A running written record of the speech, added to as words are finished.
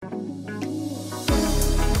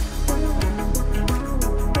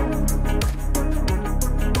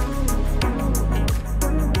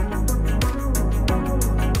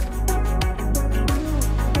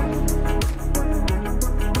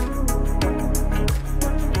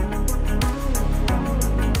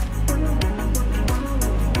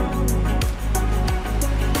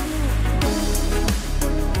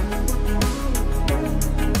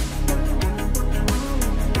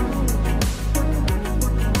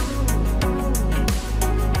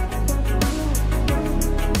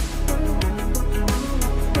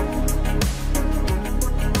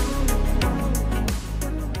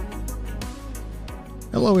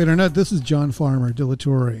Hello, Internet. This is John Farmer,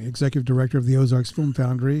 Dillatore, Executive Director of the Ozarks Film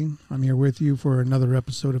Foundry. I'm here with you for another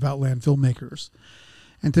episode of Outland Filmmakers.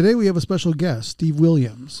 And today we have a special guest, Steve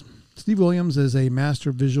Williams. Steve Williams is a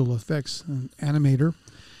master visual effects animator.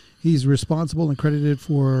 He's responsible and credited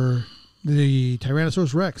for the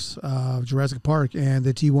Tyrannosaurus Rex of JURASSIC Park and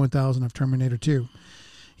the T-1000 of Terminator 2.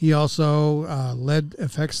 He also led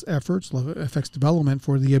effects development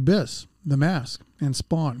for The Abyss, The Mask, and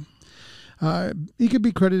Spawn. He could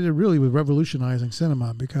be credited really with revolutionizing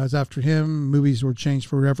cinema because after him, movies were changed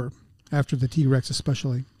forever, after the T-Rex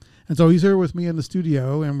especially. And so he's here with me in the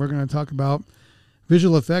studio, and we're going to talk about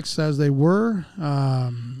visual effects as they were,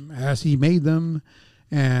 as he made them,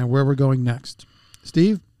 and where we're going next.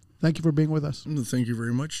 Steve, thank you for being with us. Thank you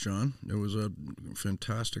very much, John. It was a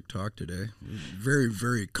fantastic talk today. Very,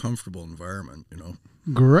 very comfortable environment, you know.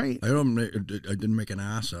 Great. I didn't make an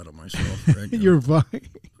ass out of myself, right? You're fine.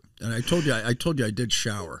 And I told you I did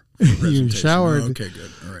shower. You showered. Oh, okay,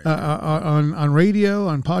 good. All right. On radio,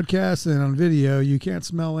 on podcasts, and on video, you can't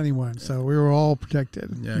smell anyone. So we were all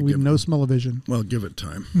protected. Yeah, we have no smell-o-vision. Well, give it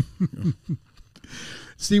time.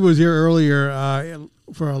 Steve was here earlier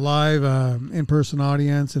for a live in-person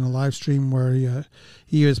audience and a live stream where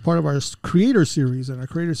he is part of our creator series. And our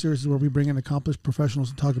creator series is where we bring in accomplished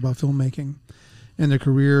professionals to talk about filmmaking and their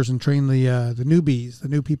careers and train the newbies, the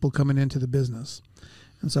new people coming into the business.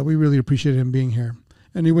 And so we really appreciate him being here.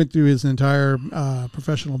 And he went through his entire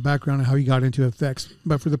professional background and how he got into effects.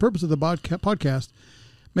 But for the purpose of the podcast,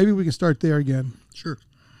 maybe we can start there again. Sure.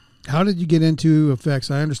 How did you get into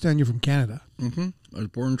effects? I understand you're from Canada. Mm-hmm. I was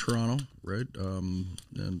born in Toronto, right? And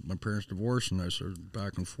my parents divorced, and I sort of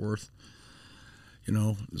back and forth, you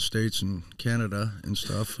know, the States and Canada and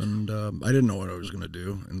stuff. And I didn't know what I was going to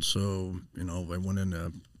do. And so, you know, I went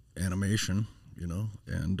into animation, you know,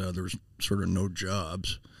 and there was sort of no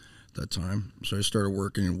jobs at that time. So I started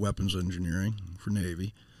working in weapons engineering for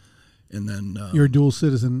Navy. And then... you're a dual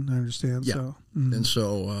citizen, I understand. Yeah. So, And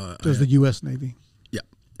so... there's the U.S. Navy. Yeah.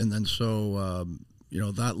 And then so, you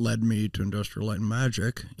know, that led me to Industrial Light and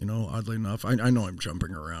Magic, you know, oddly enough. I know I'm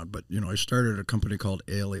jumping around, but, you know, I started a company called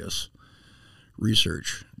Alias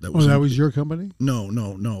Research. That was your company? No.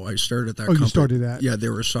 I started that company. You started that? Yeah, they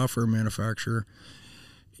were a software manufacturer.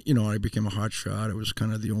 You know, I became a hot shot. I was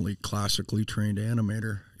kind of the only classically trained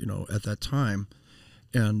animator, you know, at that time.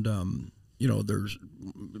 And, you know, there's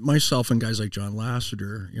myself and guys like John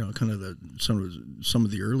Lasseter, you know, kind of some of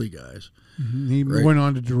the early guys. Mm-hmm. He went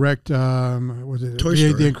on to direct, was it Toy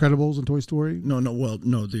Story. The Incredibles and Toy Story? No,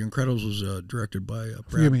 The Incredibles was directed by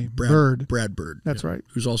Brad Bird. That's right.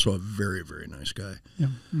 Who's also a very, very nice guy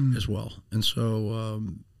as well. And so,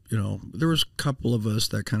 you know, there was a couple of us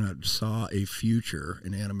that kind of saw a future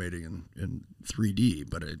in animating in 3D,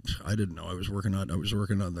 but I didn't know. I was working on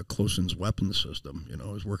the Close-In's weapons system. You know,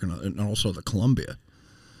 I was working on, and also the Columbia.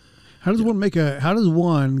 How does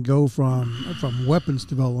one go from weapons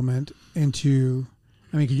development into,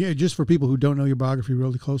 I mean, for people who don't know your biography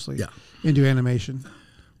really closely, into animation?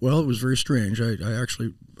 Well, it was very strange.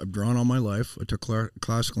 I've drawn all my life. I took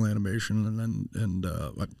classical animation, and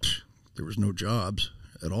there was no jobs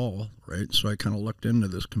at all, right? So I kind of looked into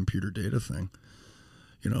this computer data thing,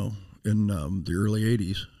 you know, in the early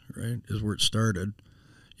 80s, right, is where it started,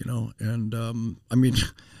 you know, and I mean,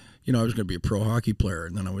 you know, I was going to be a pro hockey player,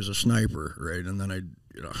 and then I was a sniper, right, and then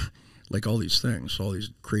you know, like all these things, all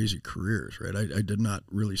these crazy careers, right? I did not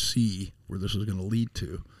really see where this was going to lead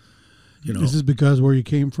to, you know. This is because where you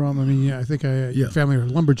came from? I mean, I think your family are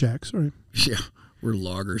lumberjacks, right? Yeah, we're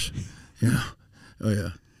loggers, yeah. Oh, yeah.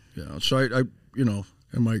 Yeah, so I you know,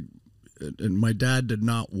 and my dad did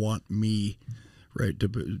not want me, right, to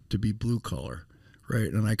be blue collar,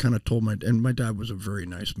 right, and I kind of told my dad was a very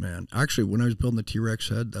nice man. Actually, when I was building the T-Rex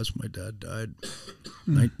head, that's when my dad died,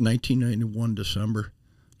 1991 December,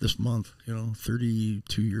 this month, you know,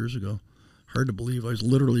 32 years ago. Hard to believe. I was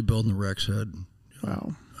literally building the Rex head.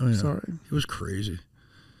 Wow. Oh, yeah. Sorry. It was crazy.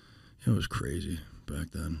 It was crazy back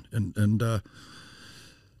then, and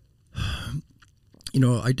you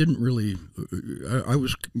know, I didn't really, I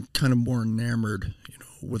was kind of more enamored, you know,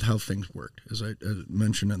 with how things worked, as I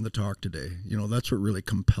mentioned in the talk today. You know, that's what really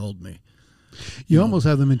compelled me. You almost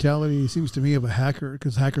have the mentality, it seems to me, of a hacker,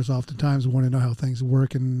 because hackers oftentimes want to know how things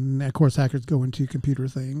work, and of course hackers go into computer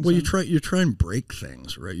things. Well, you try and break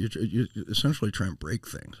things, right? You essentially try and break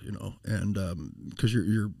things, you know, and because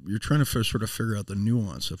you're trying to sort of figure out the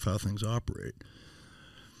nuance of how things operate.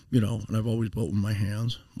 You know, and I've always built with my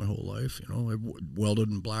hands my whole life. You know, I've welded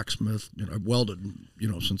and blacksmith. You know, I've welded,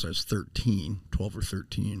 you know, since I was 12 or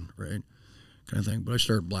 13, right, kind of thing. But I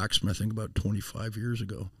started blacksmithing about 25 years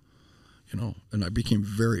ago. and I became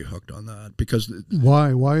very hooked on that because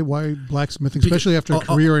why blacksmithing, especially after a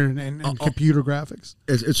career in computer graphics?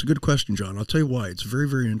 It's a good question, John. I'll tell you why. It's very,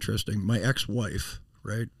 very interesting. My ex-wife,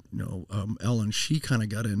 right, Ellen, she kind of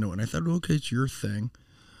got into it, and I thought, okay, it's your thing,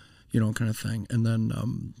 kind of thing. And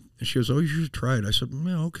then she goes, oh, you should try it. I said,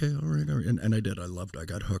 yeah, okay, all right. And I did. I loved it. I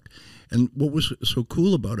got hooked. And what was so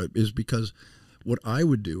cool about it is because what I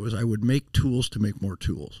would do is I would make tools to make more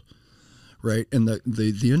tools. Right, and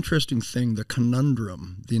the interesting thing, the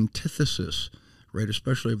conundrum, the antithesis, right,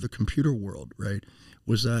 especially of the computer world, right,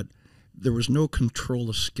 was that there was no control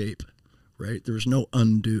escape, right? There was no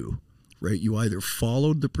undo, right? You either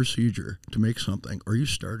followed the procedure to make something or you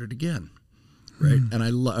started again, right? And I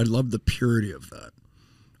love the purity of that.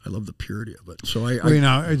 I love the purity of it. So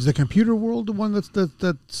now, is the computer world the one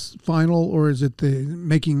that's final, or is it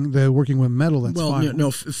the working with metal that's final? Well, no,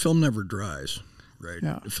 film never dries. Right.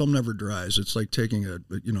 Yeah. Film never dries. It's like taking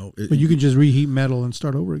but you can just reheat metal and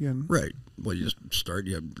start over again. Right. Well, you just start.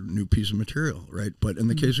 You have a new piece of material. Right. But in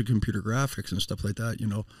the case of computer graphics and stuff like that,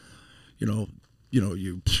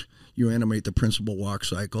 you animate the principal walk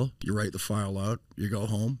cycle. You write the file out. You go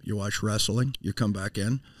home. You watch wrestling. You come back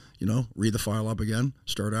in. Read the file up again.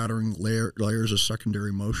 Start adding layers of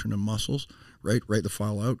secondary motion and muscles. Right. Write the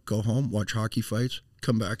file out. Go home. Watch hockey fights.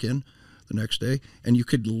 Come back in the next day, and you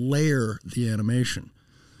could layer the animation,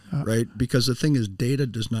 right? Because the thing is, data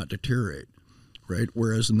does not deteriorate, right?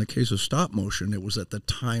 Whereas in the case of stop motion, it was at the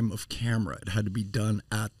time of camera. It had to be done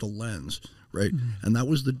at the lens, right? And that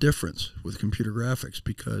was the difference with computer graphics,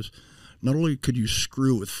 because not only could you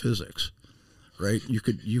screw with physics, right? You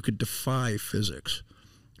could defy physics,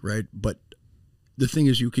 right? But the thing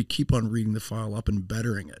is, you could keep on reading the file up and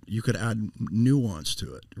bettering it. You could add nuance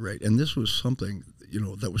to it, right? And this was something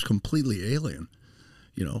that was completely alien,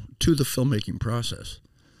 to the filmmaking process,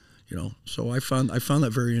 So I found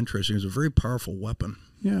that very interesting. It's a very powerful weapon.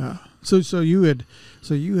 Yeah. So you had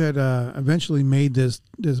eventually made this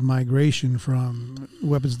migration from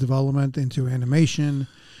weapons development into animation,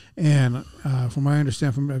 and from what I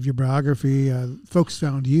understand of your biography, folks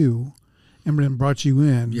found you and then brought you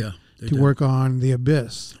in. Yeah. To work on The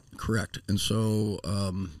Abyss. Correct. And so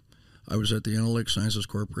I was at the Analytic Sciences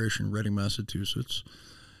Corporation in Reading, Massachusetts,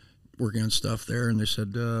 working on stuff there, and they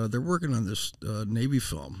said, they're working on this Navy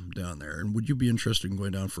film down there, and would you be interested in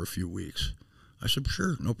going down for a few weeks? I said,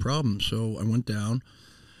 sure, no problem. So I went down,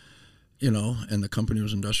 and the company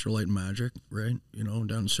was Industrial Light and Magic, right, down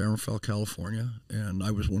in San Rafael, California, and I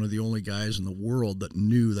was one of the only guys in the world that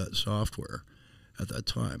knew that software at that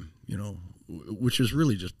time, which is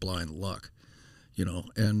really just blind luck,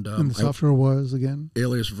 And the software was, again?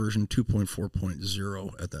 Alias version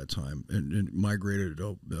 2.4.0 at that time, and migrated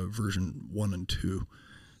to version 1 and 2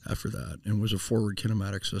 after that, and was a forward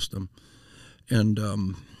kinematic system. And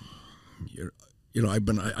I've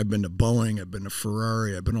been to Boeing, I've been to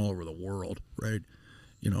Ferrari, I've been all over the world, right?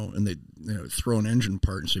 And they throw an engine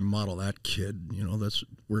part and say, model that, kid. That's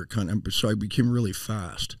where it kind of. So I became really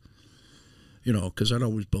fast. Because I'd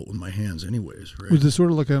always built with my hands anyways, right? Was this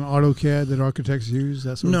sort of like an AutoCAD that architects use?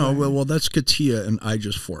 That sort of thing? Well, that's CATIA and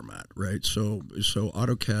IGES format, right? So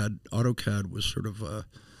AutoCAD was sort of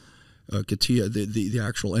CATIA. The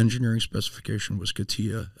actual engineering specification was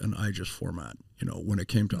CATIA and IGES format. When it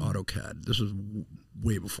came to AutoCAD, this is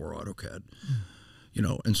way before AutoCAD.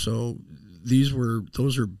 And so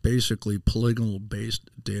those are basically polygonal based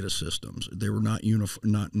data systems. They were not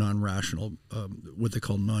non-rational, what they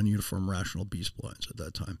call non-uniform rational B-splines at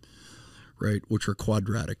that time, right? Which are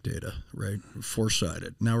quadratic data, right?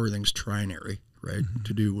 Four-sided. Now everything's trinary, right?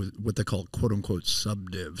 To do with what they call quote unquote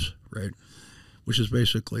subdivs, right? Which is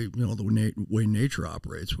basically the way nature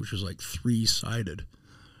operates, which is like three-sided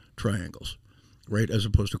triangles, right? As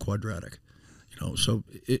opposed to quadratic, So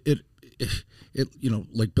it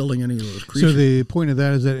like building any of those creatures. So the point of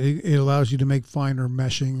that is that it allows you to make finer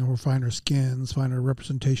meshing or finer skins, finer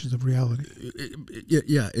representations of reality.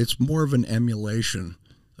 Yeah, it's more of an emulation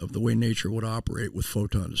of the way nature would operate with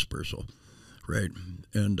photon dispersal, right?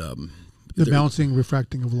 And the bouncing,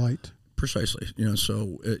 refracting of light. Precisely.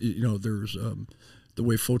 So there's the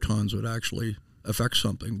way photons would actually affect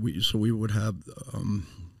something. We would have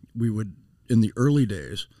in the early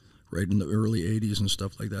days. Right, in the early 80s and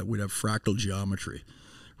stuff like that, we'd have fractal geometry,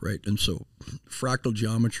 right? And so fractal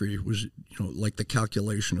geometry was, like the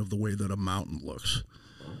calculation of the way that a mountain looks,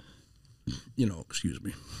 excuse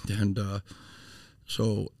me. And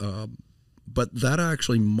but that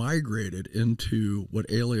actually migrated into what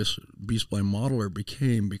Alias B-spline Modeler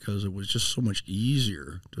became, because it was just so much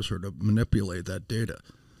easier to sort of manipulate that data,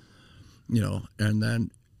 and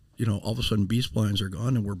then, all of a sudden B-splines are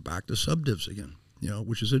gone and we're back to subdivs again.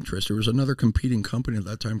 which is interesting. There was another competing company at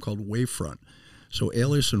that time called Wavefront. So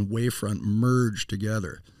Alias and Wavefront merged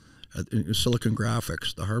together. Silicon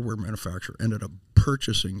Graphics, the hardware manufacturer, ended up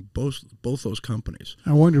purchasing both those companies.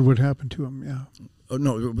 I wondered what happened to them. Yeah. Oh,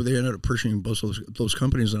 no, but they ended up purchasing both those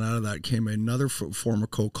companies, and out of that came another form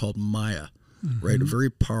of code called Maya, right? Very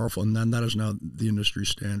powerful, and then that is now the industry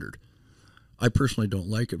standard. I personally don't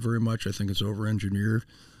like it very much. I think it's over-engineered.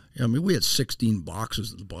 I mean, we had 16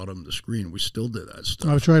 boxes at the bottom of the screen. We still did that stuff.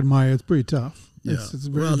 I've tried Maya. It's pretty tough. Yeah. It's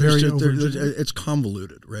very it's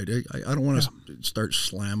convoluted, right? I don't want to start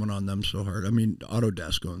slamming on them so hard. I mean,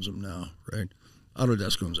 Autodesk owns them now, right?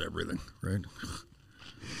 Autodesk owns everything, right?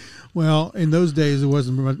 Well, in those days, there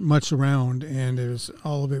wasn't much around, and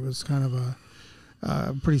all of it was kind of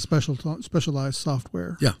a pretty specialized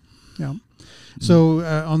software. Yeah. Yeah. So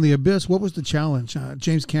on The Abyss, what was the challenge?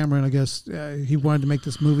 James Cameron, I guess, he wanted to make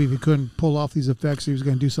this movie. If he couldn't pull off these effects, he was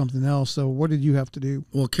going to do something else. So what did you have to do?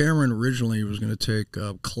 Well, Cameron originally was going to take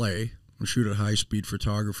clay and shoot at high-speed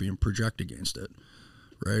photography and project against it,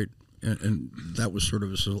 right? And that was sort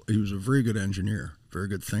of he was a very good engineer, very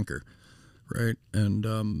good thinker, right?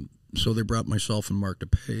 And so they brought myself and Mark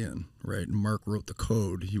DePay in, right? And Mark wrote the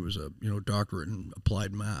code. He was a doctorate in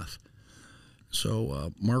applied math.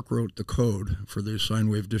 So Mark wrote the code for the sine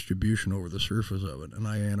wave distribution over the surface of it, and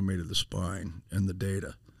I animated the spine and the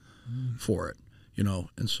data for it,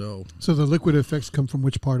 and so. So the liquid effects come from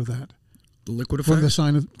which part of that? The liquid effects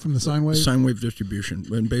from the sine wave. Sine wave distribution,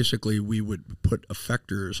 and basically we would put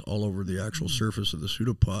effectors all over the actual surface of the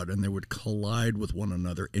pseudopod, and they would collide with one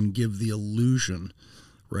another and give the illusion,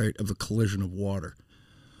 right, of a collision of water.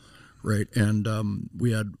 Right, and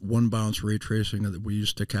we had one bounce ray tracing that we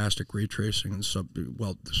used stochastic ray tracing and this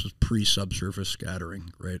was pre-subsurface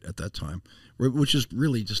scattering, right, at that time, which is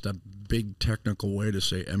really just a big technical way to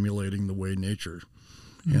say emulating the way nature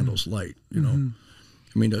handles light. I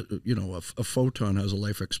mean, a photon has a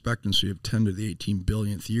life expectancy of 10 to the 18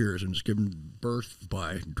 billionth years, and it's given birth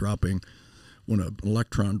by dropping when an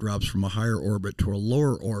electron drops from a higher orbit to a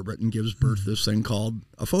lower orbit and gives birth to this thing called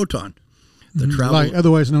a photon. Light,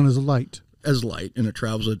 otherwise known as light. As light, and it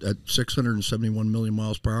travels at 671 million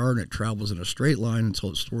miles per hour, and it travels in a straight line until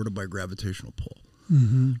it's thwarted by gravitational pull.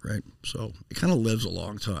 Right? So it kind of lives a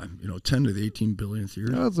long time, 10 to the 18 billionth years.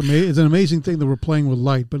 Well, it's an amazing thing that we're playing with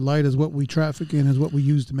light, but light is what we traffic in, is what we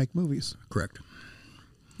use to make movies. Correct.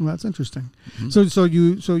 Well, that's interesting. So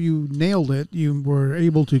you nailed it. You were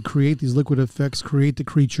able to create these liquid effects, create the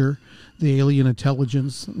creature, the alien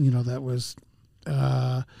intelligence, that was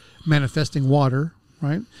manifesting water,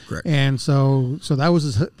 right? Correct. And so that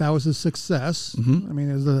was a success. I mean,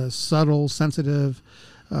 it was a subtle, sensitive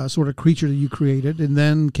sort of creature that you created, and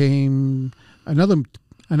then came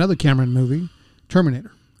another Cameron movie,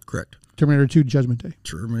 Terminator. Correct. Terminator 2: Judgment Day.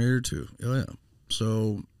 Terminator 2. Oh yeah.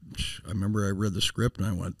 So I remember I read the script and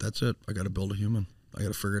I went, "That's it. I got to build a human. I got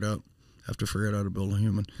to figure it out. I have to figure out how to build a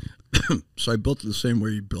human." So I built it the same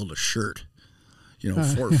way you build a shirt. I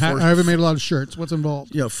haven't made a lot of shirts. What's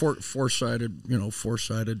involved? Yeah, four-sided.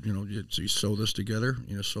 So you sew this together,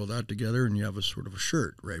 sew that together, and you have a sort of a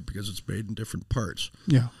shirt, right? Because it's made in different parts.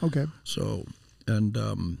 Yeah. Okay. So, and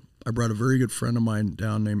I brought a very good friend of mine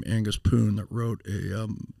down named Angus Poon that wrote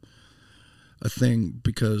a thing,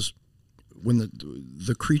 because when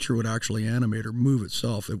the creature would actually animate or move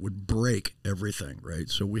itself, it would break everything, right?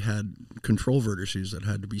 So we had control vertices that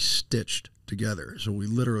had to be stitched together. So we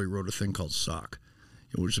literally wrote a thing called SOC.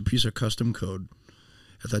 It was a piece of custom code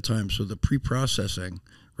at that time. So the pre-processing,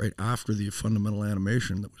 right after the fundamental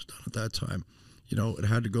animation that was done at that time, it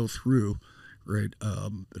had to go through, right?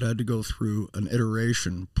 It had to go through an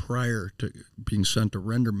iteration prior to being sent to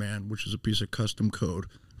RenderMan, which is a piece of custom code,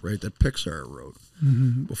 right, that Pixar wrote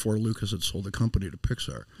before Lucas had sold the company to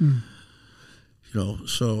Pixar.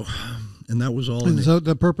 So, and that was all. And so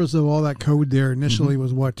the purpose of all that code there initially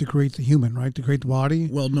was what? To create the human, right? To create the body?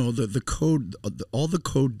 Well, no, the code, all the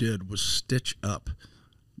code did was stitch up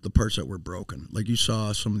the parts that were broken. Like you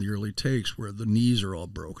saw some of the early takes where the knees are all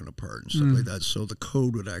broken apart and stuff like that. So the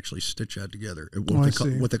code would actually stitch that together.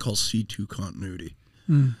 What they call C2 continuity.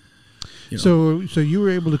 So you were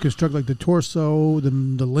able to construct like the torso, the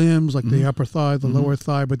limbs, like the upper thigh, the lower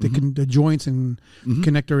thigh, but the joints and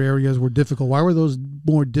connector areas were difficult. Why were those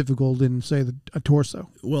more difficult than, say, a torso?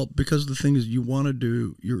 Well, because the thing is, you want to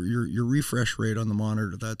do your refresh rate on the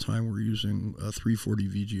monitor at that time. We're using 340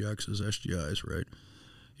 VGX as SGIs, right?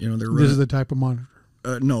 This is the type of monitor.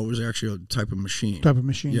 No, it was actually a type of machine.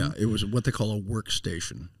 Yeah, it was what they call a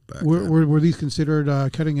workstation back then. Were these considered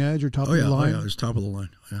cutting edge or top of the line? Oh yeah, it was top of the line.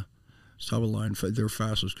 Yeah. top of the line. They're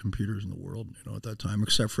fastest computers in the world, at that time,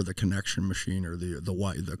 except for the connection machine or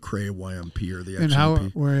the Cray YMP or the XMP.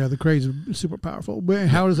 And where the Cray is super powerful. But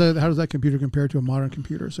how does that computer compare to a modern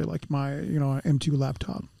computer? Say like my M2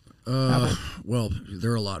 laptop. Well,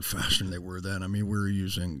 they're a lot faster than they were then. I mean, we were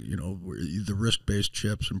using the RISC-based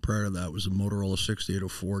chips, and prior to that was the Motorola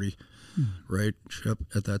 68040, right, chip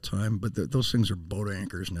at that time. But those things are boat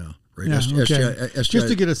anchors now, right? Yeah, just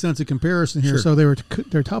to get a sense of comparison here. Sure. So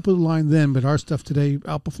they're top of the line then, but our stuff today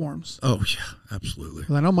outperforms. Oh yeah, absolutely.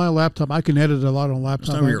 I know my laptop. I can edit a lot on a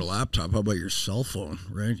laptop. It's not your laptop. How about your cell phone,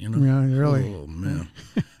 right? Yeah, really. Oh man,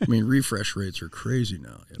 I mean, refresh rates are crazy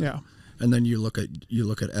now. Yeah. And then you look at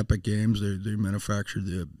Epic Games. They manufactured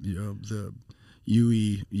the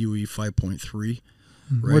UE 5.3,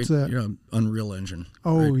 right? What's that? Unreal Engine.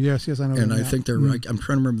 Oh right? yes, I know. And I think they're. I'm trying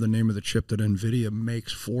to remember the name of the chip that NVIDIA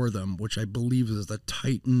makes for them, which I believe is the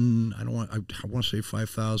Titan. I want to say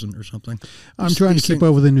 5000 or something. I'm trying to keep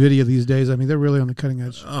up with NVIDIA these days. I mean, they're really on the cutting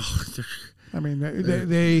edge. Oh, I mean,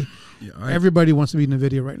 everybody wants to be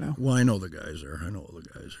NVIDIA right now. Well, I know the guys there.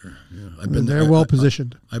 Yeah, I've been there. They're well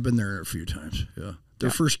positioned. I've been there a few times. Yeah, their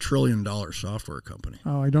first $1 trillion software company.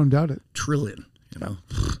 Oh, I don't doubt it. Trillion.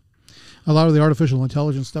 A lot of the artificial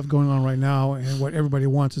intelligence stuff going on right now, and what everybody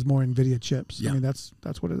wants is more NVIDIA chips. Yeah. I mean, that's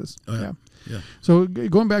what it is. Oh, yeah. So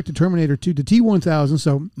going back to Terminator 2, the T-1000.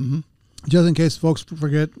 So just in case folks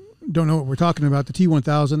don't know what we're talking about, the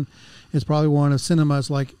T-1000 is probably one of cinema's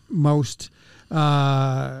like most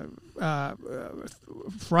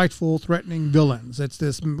frightful, threatening villains. It's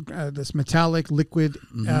this metallic liquid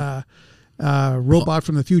robot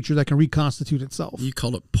from the future that can reconstitute itself. You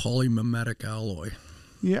call it polymimetic alloy.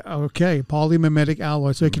 Yeah, okay, polymimetic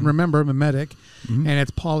alloy. So you can remember mimetic, and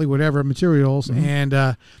it's poly whatever materials, and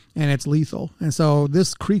it's lethal. And so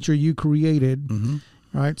this creature you created,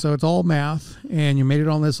 right? So it's all math, and you made it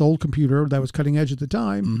on this old computer that was cutting edge at the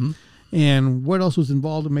time. And what else was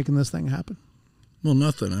involved in making this thing happen? Well,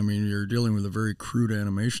 nothing. I mean, you're dealing with a very crude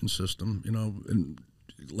animation system, and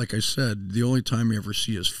like I said, the only time you ever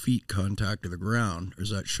see his feet contact to the ground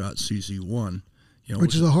is that shot CC1.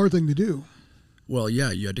 Which is a hard thing to do. Well,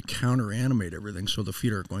 yeah, you had to counter animate everything so the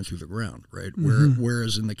feet aren't going through the ground, right?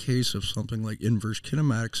 Whereas in the case of something like inverse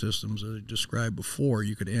kinematic systems, as I described before,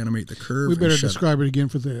 you could animate the curve. We better describe it again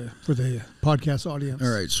for the podcast audience. All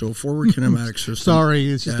right, so forward kinematic system.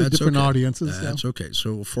 Sorry, it's just a different audience. That's okay.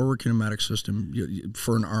 So forward kinematic system,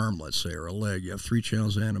 for an arm, let's say, or a leg, you have 3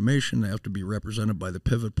 channels of animation. They have to be represented by the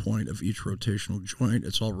pivot point of each rotational joint.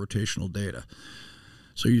 It's all rotational data.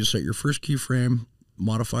 So you set your first keyframe,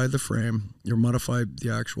 modify the frame, you modify the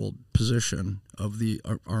actual position of the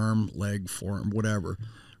arm, leg, forearm, whatever,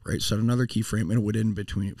 right? Set another keyframe, and it would in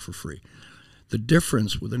between it for free. The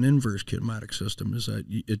difference with an inverse kinematic system is that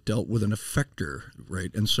it dealt with an effector, right?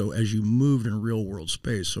 And so as you moved in real world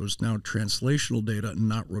space, so it's now translational data,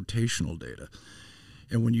 not rotational data.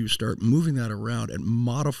 And when you start moving that around, it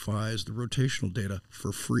modifies the rotational data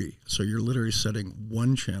for free. So you're literally setting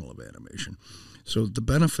one channel of animation. So the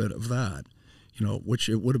benefit of that, which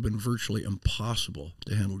it would have been virtually impossible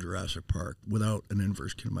to handle Jurassic Park without an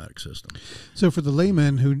inverse kinematic system. So for the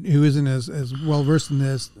layman who isn't as well versed in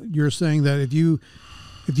this, you're saying that if you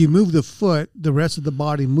move the foot, the rest of the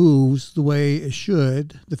body moves the way it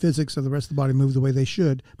should. The physics of the rest of the body move the way they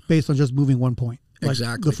should, based on just moving one point, like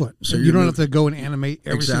exactly the foot. So you don't have to go and animate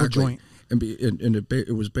every single joint. And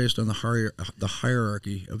it was based on the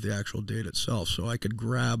hierarchy of the actual data itself. So I could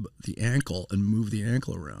grab the ankle and move the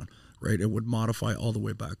ankle around. Right, it would modify all the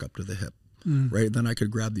way back up to the hip. Right, then I could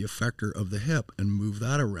grab the effector of the hip and move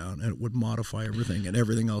that around, and it would modify everything, and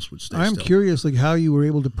everything else would stay. I'm curious, like how you were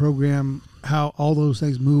able to program how all those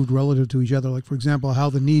things moved relative to each other. Like for example, how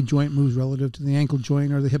the knee joint moves relative to the ankle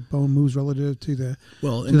joint, or the hip bone moves relative to the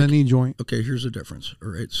knee joint. Okay, here's the difference. All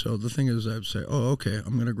right, so the thing is, I'd say, okay,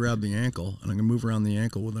 I'm going to grab the ankle, and I'm going to move around the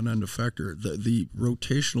ankle with an end effector. The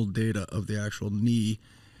rotational data of the actual knee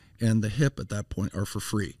and the hip at that point are for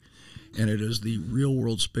free. And it is the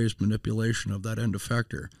real-world space manipulation of that end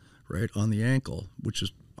effector, right, on the ankle, which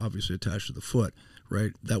is obviously attached to the foot,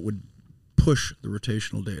 right, that would push the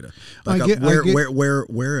rotational data.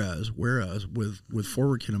 Whereas with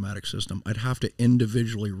forward kinematic system, I'd have to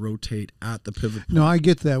individually rotate at the pivot point. No, I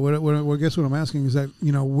get that. I guess what I'm asking is that,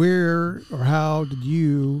 where or how did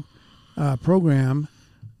you program,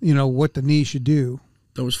 what the knee should do?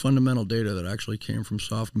 That was fundamental data that actually came from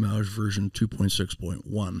Softmage version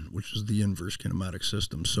 2.6.1, which is the inverse kinematic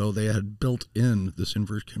system. So they had built in this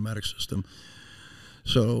inverse kinematic system.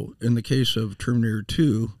 So in the case of Terminator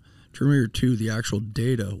 2, the actual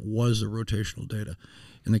data was the rotational data.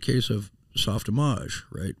 In the case of soft homage,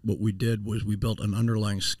 right? What we did was we built an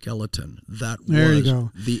underlying skeleton. That there was you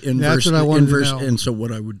go. The inverse. That's what I wanted to know. And so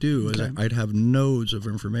what I would do is I'd have nodes of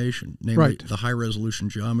information, namely the high-resolution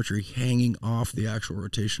geometry hanging off the actual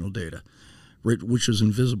rotational data, right, which is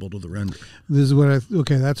invisible to the render. This is what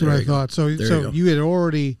that's what I thought. So you had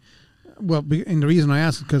already, and the reason I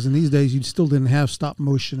asked is because in these days you still didn't have stop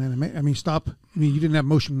motion you didn't have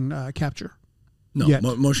motion capture. No,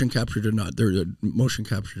 motion capture did not. Motion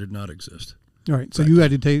capture did not exist. All right, so you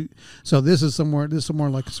had to take. So this is somewhere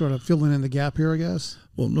like sort of filling in the gap here, I guess.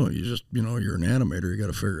 Well, no, you just you're an animator. You got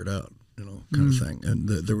to figure it out, kind of thing. And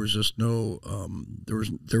there was just no.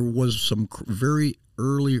 There was some very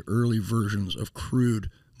early versions of crude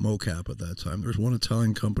mocap at that time. There was one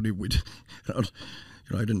Italian company. I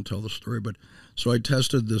didn't tell the story, but so I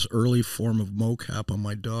tested this early form of mocap on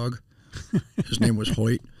my dog. His name was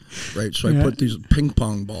Hoyt. Right, so I put these ping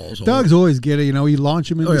pong balls. Dogs always get it, you launch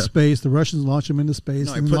them into space. The Russians launch them into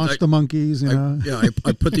space and launch the monkeys. I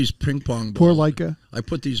put these ping pong balls. Poor Leica. I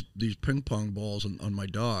put these ping pong balls on my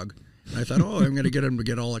dog. And I thought, I'm going to get him to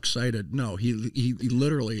get all excited. No, he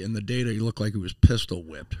literally in the data he looked like he was pistol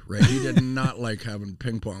whipped. Right, he did not like having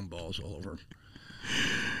ping pong balls all over him.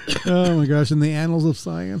 Oh my gosh! In the annals of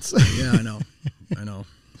science. Yeah, I know.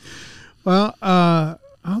 Well,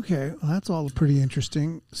 okay, well, that's all pretty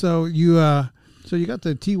interesting. So you got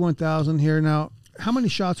the T-1000 here. Now, how many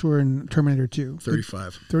shots were in Terminator 2?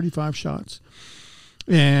 35. 35 shots.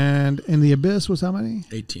 And in the Abyss was how many?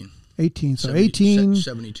 18. 18. So 18.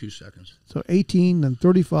 72 seconds. So 18, then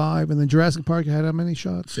 35, and then Jurassic Park had how many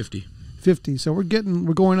shots? 50. 50. So we're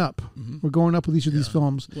going up. Mm-hmm. We're going up with each of these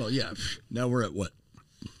films. Well, yeah. Now we're at what?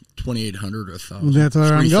 2,800 or 1,000. That's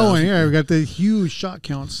where I'm going. Yeah, we've got the huge shot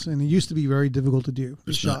counts, and it used to be very difficult to do.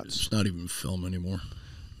 It's not even film anymore.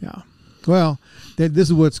 Yeah. Well, this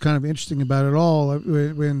is what's kind of interesting about it all.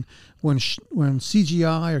 When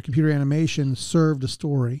CGI or computer animation served a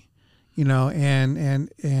story,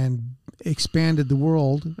 and expanded the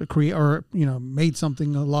world, made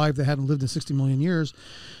something alive that hadn't lived in 60 million years,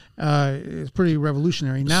 it's pretty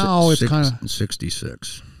revolutionary. Now it's kind of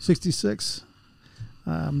 66. 66.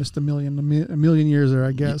 Missed a million years there,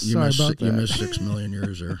 I guess. Sorry about that. You missed 6 million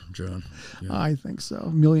years there, John. Yeah. I think so. A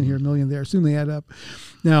million here, a million there. Soon they add up.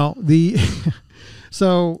 Now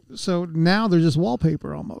so now they're just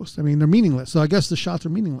wallpaper almost. I mean, they're meaningless. So I guess the shots are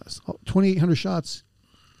meaningless. 2,800 shots.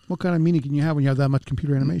 What kind of meaning can you have when you have that much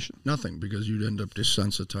computer animation? Nothing, because you'd end up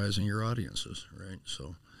desensitizing your audiences, right?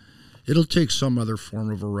 So it'll take some other form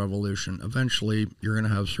of a revolution. Eventually, you're going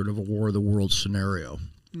to have sort of a War of the Worlds scenario.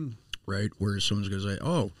 Right, where someone's going to say,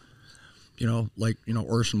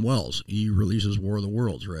 Orson Welles, he releases War of the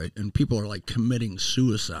Worlds, right? And people are like committing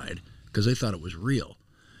suicide because they thought it was real.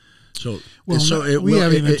 So, we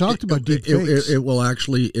haven't even talked about deep fakes. It will,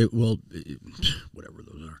 whatever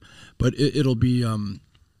those are, but it'll be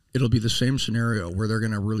the same scenario where they're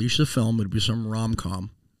going to release a film. It'll be some rom-com,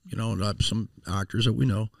 some actors that we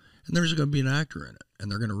know, and there's going to be an actor in it,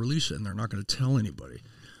 and they're going to release it, and they're not going to tell anybody.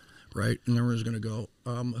 Right, and everyone's going to go,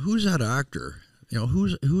 who's that actor?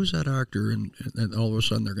 Who's that actor? And all of a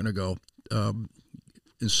sudden they're going to go, and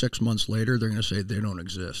 6 months later they're going to say they don't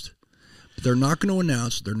exist. But they're not going to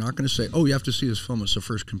announce. They're not going to say, you have to see this film. It's the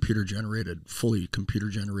first fully computer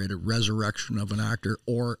generated resurrection of an actor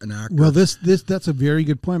or an actor. Well, that's a very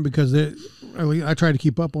good point, because I try to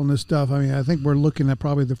keep up on this stuff. I mean, I think we're looking at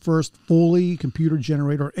probably the first fully computer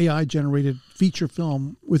generated or AI generated feature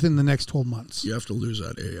film within the next 12 months. You have to lose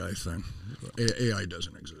that AI thing. AI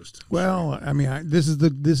doesn't exist. Well, I mean, this is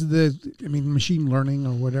the machine learning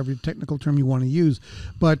or whatever technical term you want to use,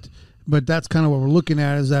 but that's kind of what we're looking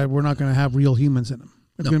at, is that we're not going to have real humans in them.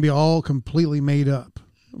 It's going to be all completely made up.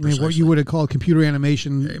 I mean, what you would have called computer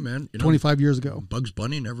animation 25 years ago. Bugs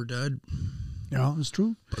Bunny never died. Yeah, it's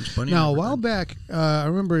true. Bugs Bunny. Now, a while back, I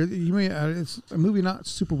remember it's a movie not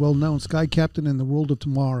super well known, Sky Captain and the World of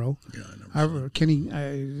Tomorrow. Yeah, Kenny,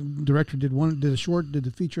 director, did a short, did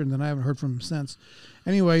the feature, and then I haven't heard from him since.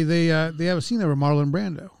 Anyway, they have a scene there with Marlon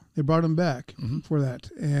Brando. They brought him back for that,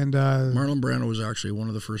 and Marlon Brando was actually one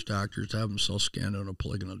of the first actors to have himself scanned on a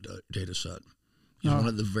polygonal data set. He's one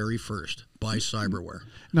of the very first by cyberware.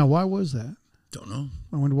 Now, why was that? Don't know.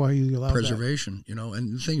 I wonder why you allowed preservation.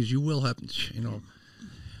 And the thing is, you will have.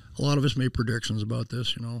 A lot of us made predictions about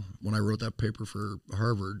this. When I wrote that paper for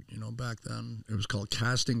Harvard, back then it was called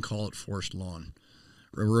 "Casting Call at Forest Lawn."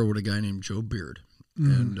 I wrote with a guy named Joe Beard,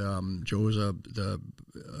 and Joe was the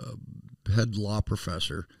head law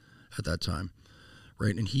professor at that time,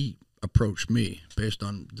 right? And he approached me based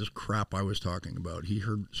on this crap I was talking about. He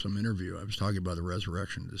heard some interview. I was talking about the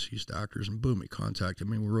resurrection of deceased actors, and boom, he contacted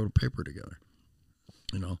me. We wrote a paper together,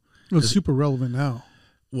 It's super relevant now.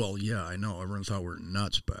 Well, yeah, I know. Everyone thought we were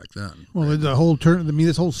nuts back then. Well, right? the whole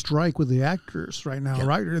this whole strike with the actors right now,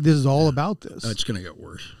 right? This is all about this. It's going to get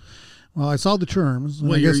worse. Well, I saw the terms.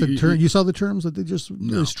 Well, I guess you saw the terms that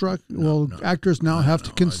they struck. No, actors now have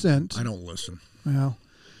to consent. I don't listen. Well,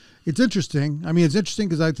 it's interesting. I mean, it's interesting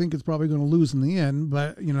because I think it's probably going to lose in the end.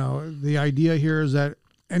 But the idea here is that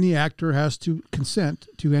any actor has to consent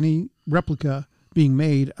to any replica being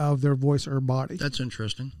mode of their voice or body. That's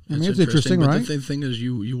interesting. I mean, it's interesting, right? But the thing is,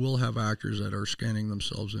 you will have actors that are scanning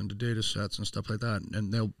themselves into data sets and stuff like that,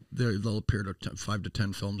 and they'll appear to 5 to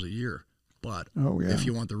 10 films a year. But if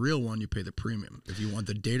you want the real one, you pay the premium. If you want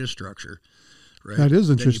the data structure, right? That is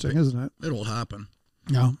interesting, isn't it? It'll happen.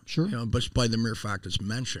 Yeah, sure. But by the mere fact it's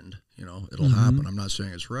mentioned, it'll happen. I'm not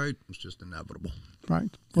saying it's right. It's just inevitable.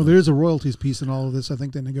 Right. Well, there is a royalties piece in all of this. I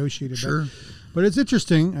think they negotiated that. But it's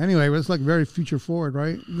interesting. Anyway, it's like very future forward,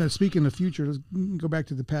 right? Now, speaking of future, let's go back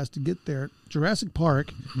to the past to get there. Jurassic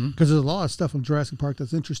Park, because there's a lot of stuff on Jurassic Park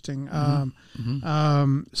that's interesting.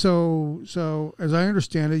 So as I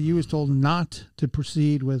understand it, you was told not to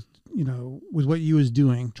proceed with what you was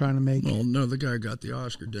doing, trying to make. Well, no, the guy got the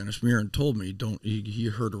Oscar, Dennis Muren, told me he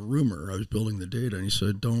heard a rumor. I was building the data, and he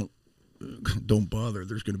said, don't bother.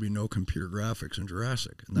 There's going to be no computer graphics in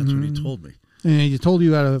Jurassic, and that's what he told me. And he told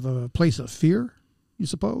you out of a place of fear, you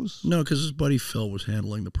suppose? No, because his buddy Phil was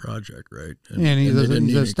handling the project, right? And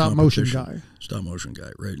he's a stop motion guy. Stop motion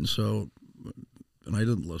guy, right? And so, and I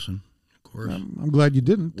didn't listen, of course. I'm glad you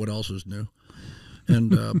didn't. What else is new?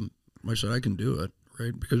 And I said, I can do it,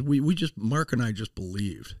 right? Because Mark and I just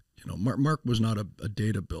believed. Mark was not a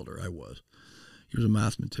data builder. I was. He was a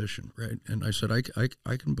mathematician, right? And I said, I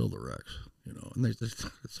can build a Rex, And they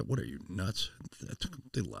said, what are you, nuts?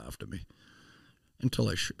 They laughed at me until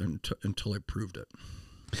I proved it.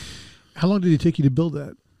 How long did it take you to build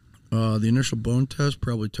that? The initial bone test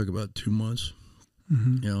probably took about 2 months.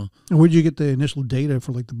 And where did you get the initial data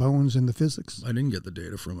for like the bones and the physics? I didn't get the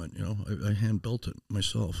data from it. I hand built it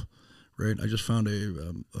myself, right? I just found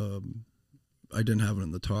I didn't have it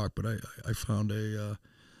in the talk, but I found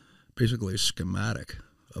basically a schematic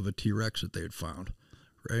of a T-Rex that they had found,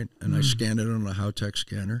 right? And I scanned it on a Howtech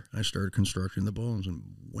scanner. And I started constructing the bones, and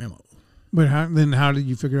whammo. But how did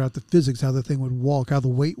you figure out the physics, how the thing would walk, how the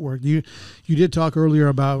weight worked? You did talk earlier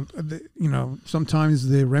about, sometimes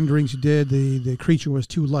the renderings you did, the creature was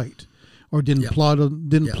too light or didn't plod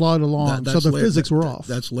along, so the physics were off.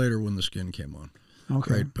 That's later when the skin came on.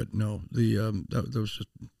 Okay. Right, but no, that was just...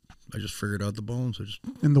 I just figured out the bones.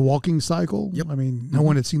 In the walking cycle? Yep. I mean, no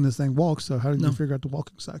one had seen this thing walk, so how did you figure out the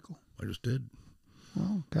walking cycle? I just did.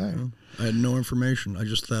 Well, okay. I had no information. I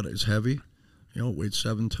just thought it's heavy. It weighed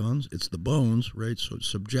 7 tons. It's the bones, right? So it's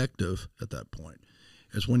subjective at that point.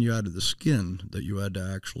 It's when you added the skin that you had to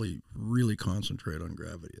actually really concentrate on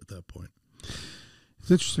gravity at that point.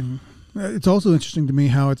 It's interesting. It's also interesting to me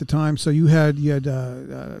how at the time, so you had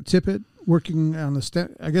Tippett working on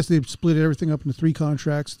the I guess they split everything up into 3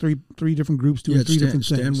 contracts, three different groups doing 3 different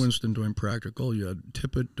things. Stan Winston doing practical. You had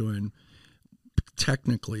Tippett doing,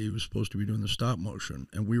 technically he was supposed to be doing the stop motion,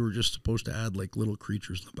 and we were just supposed to add like little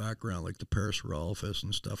creatures in the background, like the Parasaurolophus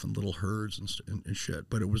and stuff, and little herds and shit.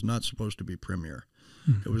 But it was not supposed to be Premiere.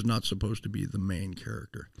 It was not supposed to be the main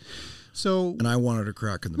character. So, and I wanted a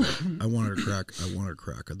crack in the I wanted a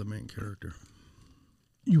crack at the main character.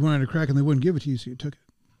 You wanted a crack, and they wouldn't give it to you, so you took it.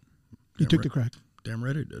 You took the crack. Damn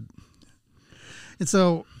right I did. And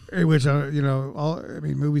so, which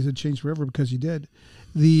movies had changed forever because you did.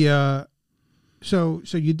 So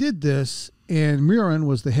you did this, and Muren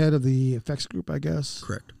was the head of the effects group, I guess.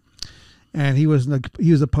 Correct. And he was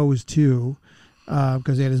opposed to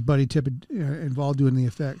because they had his buddy Tippett involved doing the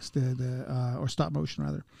effects, or stop motion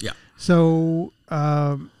rather. Yeah. So.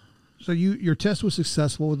 So your test was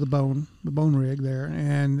successful with the bone rig there,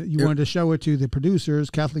 and you wanted to show it to the producers,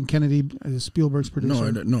 Kathleen Kennedy, Spielberg's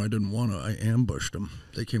producer. No, I didn't want to. I ambushed them.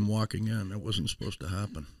 They came walking in. It wasn't supposed to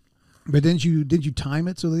happen. But did you time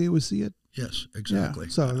it so they would see it? Yes, exactly.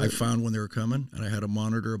 Yeah, so I found when they were coming, and I had a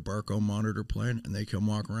Barco monitor playing, and they come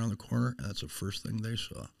walking around the corner, and that's the first thing they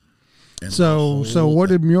saw. And so what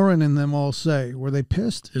did Muren and them all say? Were they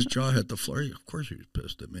pissed? His jaw hit the floor. Of course he was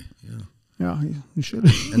pissed at me. Yeah. Yeah, you should.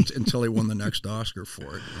 Until he won the next Oscar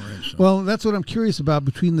for it. Right, so. Well, that's what I'm curious about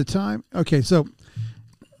between the time. Okay, so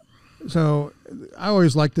I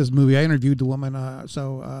always liked this movie. I interviewed the woman.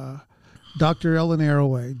 Dr. Ellen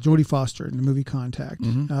Arroway, Jodie Foster in the movie Contact.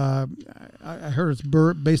 I heard it's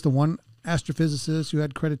based on one astrophysicist who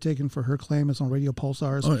had credit taken for her claim. It's on Radio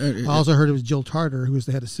Pulsars. I also heard it was Jill Tarter, who was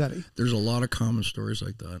the head of SETI. There's a lot of common stories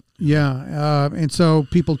like that. Yeah, and so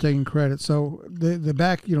people taking credit. So the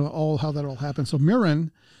back, all how that all happened. So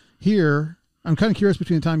Muren, here, I'm kind of curious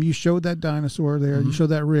between the time you showed that dinosaur there, you showed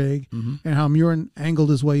that rig, and how Murin angled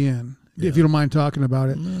his way in. Yeah. If you don't mind talking about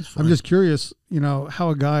it, no, I'm just curious,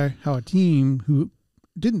 how a team who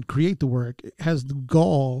didn't create the work has the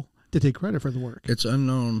gall to take credit for the work. It's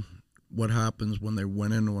unknown what happens when they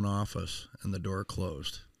went into an office and the door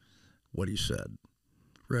closed, what he said.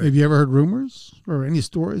 Right. Have you ever heard rumors or any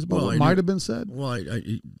stories about what might have been said? Well,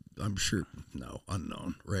 I'm sure, no,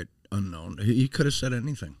 unknown, right? Unknown. He could have said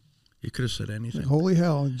anything. He could have said anything. Holy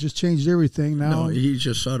hell, it just changed everything now. No, he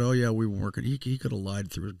just thought, oh, yeah, we were working. He could have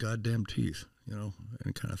lied through his goddamn teeth,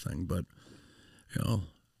 and kind of thing. But,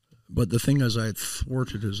 but the thing is, I had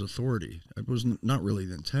thwarted his authority. It was not really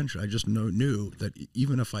the intention. I just knew that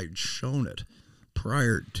even if I'd shown it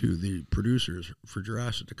prior to the producers for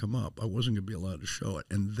Jurassic to come up, I wasn't going to be allowed to show it,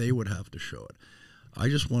 and they would have to show it. I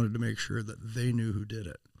just wanted to make sure that they knew who did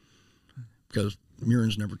it, because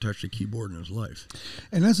Murin's never touched a keyboard in his life.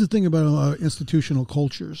 And that's the thing about institutional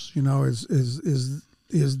cultures,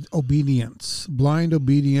 is obedience, blind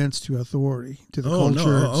obedience to authority, to the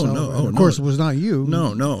culture itself. Of course, it was not you.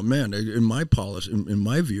 No, man. In my policy, in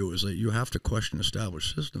my view, is that you have to question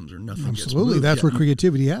established systems, or nothing gets moved. Absolutely, that's where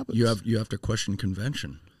creativity happens. You have to question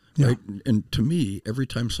convention, right? And to me, every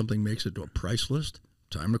time something makes it to a price list,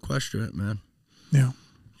 time to question it, man. Yeah.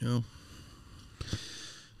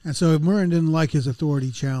 And so Murin didn't like his authority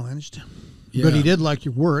challenged, but he did like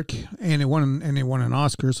your work, and it won an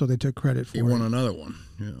Oscar, so they took credit for it. He won another one,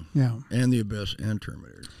 yeah, and The Abyss and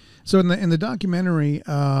Terminator. So in the documentary,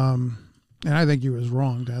 and I think you was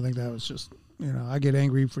wrong. I think that was just I get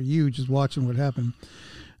angry for you just watching what happened,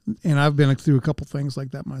 and I've been through a couple things like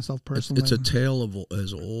that myself personally. It's a tale of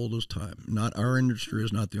as old as time. Not our industry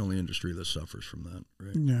is not the only industry that suffers from that,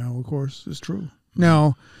 right? Yeah, of course, it's true.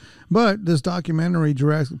 Now, but this documentary,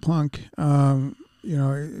 Jurassic Park, to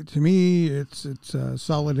me, it's a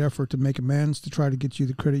solid effort to make amends, to try to get you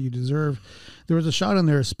the credit you deserve. There was a shot in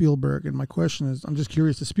there of Spielberg, and my question is, I'm just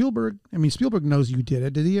curious, Spielberg knows you did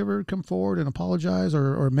it. Did he ever come forward and apologize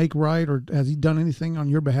or make right, or has he done anything on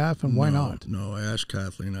your behalf, and why not? No, I asked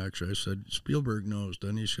Kathleen, actually. I said, Spielberg knows.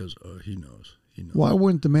 Then he says, he knows. Why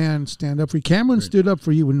wouldn't the man stand up for you? Cameron stood up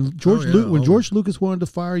for you when George Lucas wanted to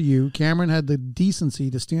fire you. Cameron had the decency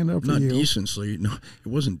to stand up for you. Not decency. No, it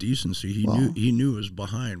wasn't decency. He knew it was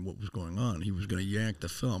behind what was going on. He was going to yank the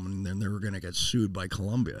film, and then they were going to get sued by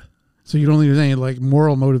Columbia. So you don't think there's any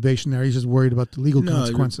moral motivation there? He's just worried about the legal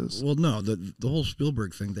consequences. Well, no, the whole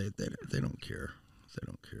Spielberg thing, they don't care. They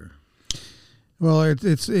don't care. Well,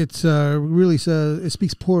 it's really says it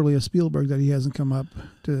speaks poorly of Spielberg that he hasn't come up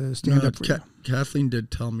to stand up for you. Kathleen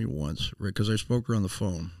did tell me once, right? Because I spoke to her on the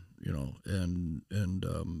phone, and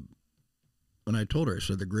I told her, I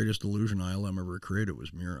said the greatest illusion ILM ever created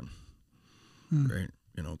was Murin, right?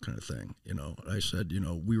 Kind of thing. I said,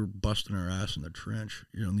 we were busting our ass in the trench,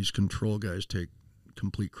 and these control guys take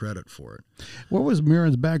complete credit for it. What was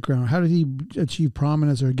Murin's background? How did he achieve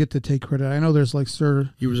prominence or get to take credit? I know there's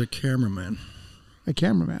He was a cameraman. A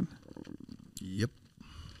cameraman. Yep.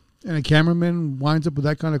 And a cameraman winds up with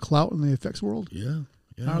that kind of clout in the effects world? Yeah.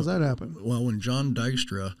 How does that happen? Well, when John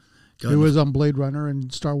Dykstra It was on Blade Runner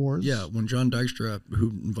and Star Wars. Yeah, when John Dykstra, who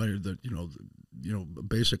invited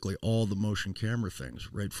basically all the motion camera things,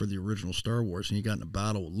 right, for the original Star Wars, and he got in a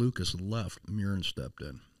battle with Lucas and left, Murin stepped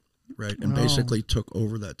in. Right, and basically took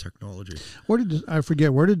over that technology. Where did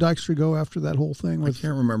Dykstra go after that whole thing? I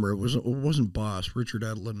can't remember. It wasn't Boss. Richard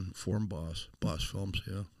Edlin formed Boss Films.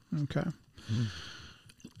 Yeah. Okay. Mm-hmm.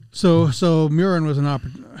 So Murin was an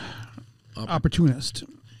opportunist.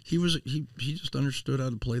 He just understood how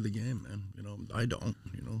to play the game, man. I don't.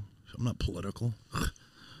 I'm not political.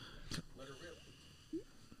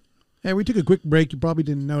 Hey, we took a quick break. You probably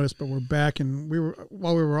didn't notice, but we're back, and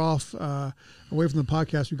while we were off away from the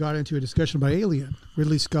podcast, we got into a discussion about Alien,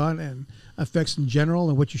 Ridley Scott, and effects in general,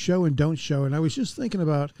 and what you show and don't show. And I was just thinking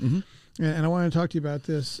about, and I want to talk to you about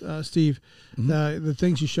this, Steve, the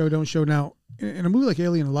things you show, don't show. Now, in a movie like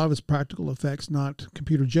Alien, a lot of it's practical effects, not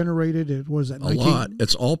computer generated. It was that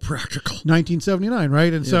It's all practical. 1979,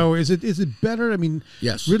 right? And so is it better? I mean,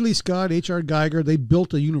 yes. Ridley Scott, H.R. Geiger, they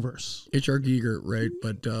built a universe. H.R. Giger, right?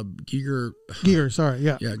 But Giger, sorry,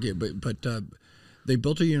 yeah. Yeah, but they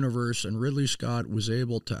built a universe, and Ridley Scott was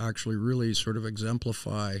able to actually really sort of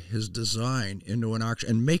exemplify his design into an action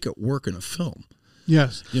and make it work in a film.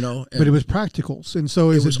 Yes, but it was practicals, and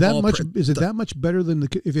so is it that much better than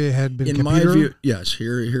if it had been in computer? my view? Yes,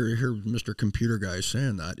 here, Mr. Computer Guy is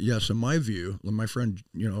saying that. Yes, in my view, my friend,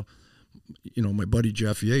 my buddy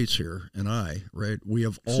Jeff Yates here and I, right? We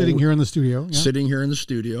have all sitting here in the studio,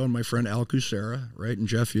 and my friend Al Kucera, right, and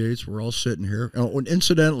Jeff Yates, we're all sitting here. Oh, and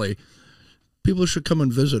incidentally, People should come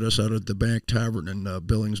and visit us out at the Bank Tavern in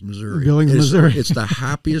Billings, Missouri. Missouri. It's the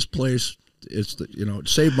happiest place. It's the, it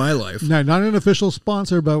saved my life. No, not an official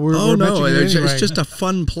sponsor, but we're it's anyway. just a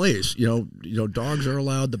fun place. Dogs are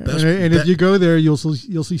allowed. The best, and if you go there, you'll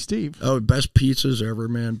see Steve. Oh, best pizzas ever,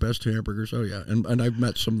 man. Best hamburgers. Oh yeah, and I've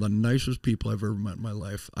met some of the nicest people I've ever met in my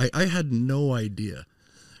life. I had no idea.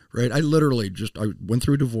 Right, I literally I went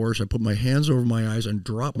through a divorce. I put my hands over my eyes and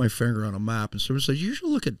dropped my finger on a map. And someone said, "You should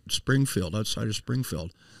look at Springfield, outside of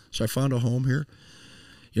Springfield." So I found a home here.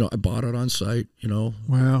 I bought it on site.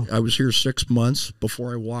 Wow. I was here 6 months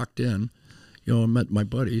before I walked in. I met my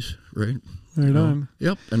buddies. Right. Right on.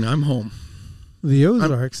 Yep, and I'm home. The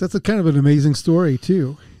Ozarks. That's a kind of an amazing story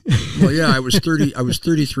too. Well, yeah, I was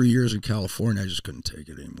 33 years in California. I just couldn't take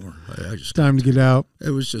it anymore. I just time to get out. It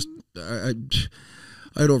was just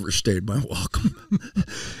I'd overstayed my welcome.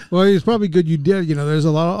 Well, it's probably good you did. There's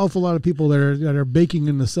awful lot of people that are baking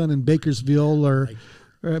in the sun in Bakersfield or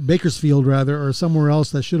Bakersfield rather, or somewhere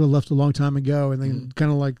else that should have left a long time ago, and they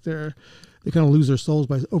kind of like they kind of lose their souls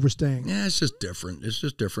by overstaying. Yeah, it's just different. It's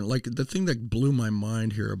just different. Like the thing that blew my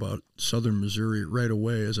mind here about Southern Missouri right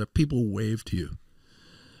away is that people wave to you.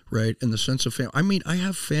 Right, in the sense of family. I mean, I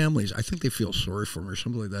have families. I think they feel sorry for me or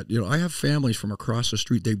something like that. I have families from across the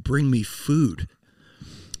street. They bring me food.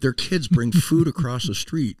 Their kids bring food across the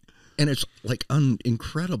street, and it's like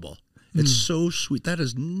incredible. It's so sweet. That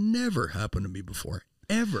has never happened to me before,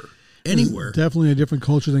 ever, anywhere. It's definitely a different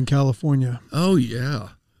culture than California. Oh yeah,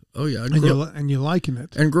 oh yeah. And you're liking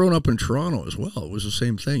it. And growing up in Toronto as well, it was the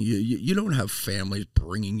same thing. You don't have families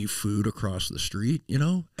bringing you food across the street,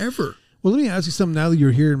 ever. Well, let me ask you something now that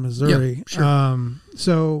you're here in Missouri. Yeah, sure.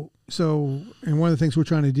 And one of the things we're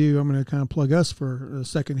trying to do, I'm going to kind of plug us for a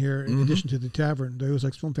second here, in addition to the tavern, the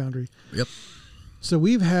Ozarks Film Foundry. Yep. So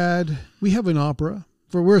we have an opera.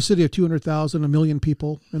 We're a city of 200,000, 1 million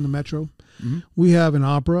people in the metro. Mm-hmm. We have an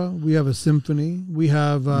opera. We have a symphony. We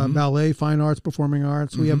have ballet, fine arts, performing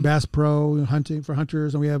arts. We have Bass Pro, hunting for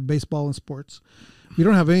hunters, and we have baseball and sports. We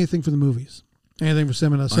don't have anything for the movies. Anything for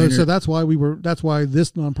cinema. So that's why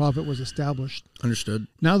this nonprofit was established. Understood.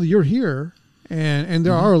 Now that you're here, and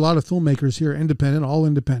there are a lot of filmmakers here, all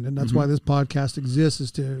independent. That's why this podcast exists, is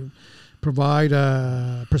to provide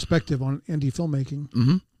a perspective on indie filmmaking.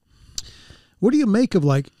 Mm-hmm. What do you make of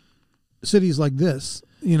like cities like this,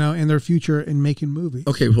 and their future in making movies?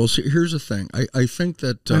 Okay, well, here's the thing. I think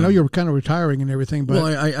that I know you're kind of retiring and everything, but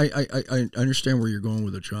I understand where you're going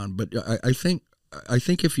with it, John. But I think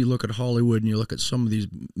if you look at Hollywood and you look at some of these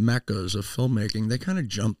meccas of filmmaking, they kind of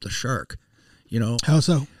jump the shark. How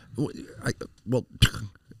so?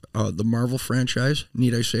 The Marvel franchise.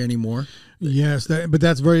 Need I say any more? Yes, but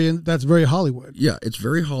that's very Hollywood. Yeah, it's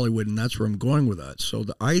very Hollywood, and that's where I'm going with that. So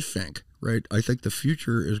I think the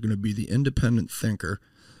future is going to be the independent thinker,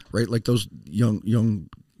 right? Like those young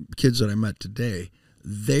kids that I met today.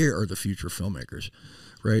 They are the future filmmakers,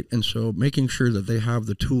 right? And so making sure that they have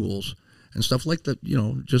the tools and stuff like that,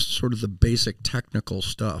 just sort of the basic technical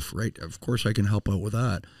stuff, right? Of course, I can help out with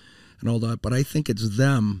that and all that, but I think it's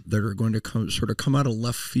them that are going to come out of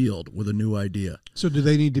left field with a new idea. So do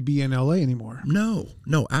they need to be in LA anymore? No,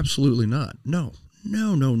 absolutely not. No.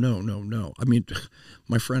 I mean,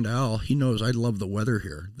 my friend Al, he knows I love the weather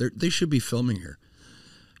here. They should be filming here.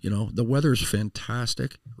 The weather is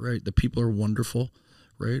fantastic, right? The people are wonderful,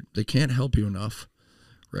 right? They can't help you enough,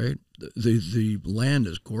 right? The land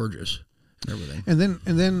is gorgeous. Everything. And then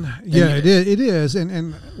it is.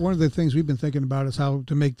 And one of the things we've been thinking about is how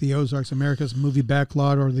to make the Ozarks America's movie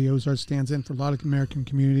backlot, or the Ozarks stands in for a lot of American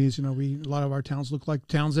communities. A lot of our towns look like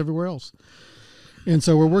towns everywhere else. And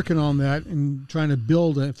so we're working on that and trying to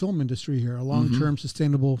build a film industry here, a long-term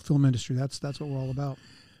sustainable film industry. That's what we're all about.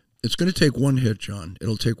 It's going to take one hit, John.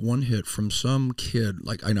 It'll take one hit from some kid.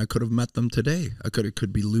 And I could have met them today. It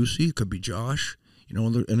could be Lucy, it could be Josh. Any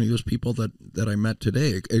of those people that I met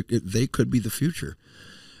today, they could be the future,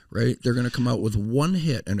 right? They're going to come out with one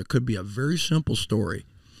hit, and it could be a very simple story.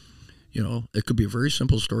 It could be a very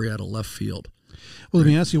simple story out of left field. Well, let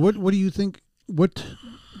me ask you, what do you think, what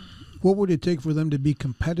would it take for them to be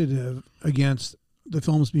competitive against the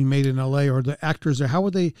films being made in LA, or the actors there? How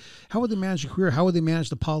would they manage a career? How would they manage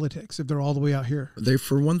the politics if they're all the way out here?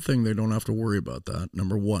 For one thing, they don't have to worry about that.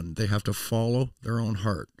 Number one, they have to follow their own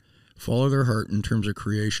heart. Follow their heart in terms of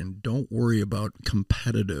creation. Don't worry about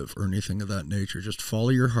competitive or anything of that nature. Just follow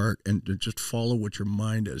your heart and just follow what your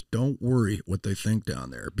mind is. Don't worry what they think down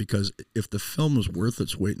there, because if the film is worth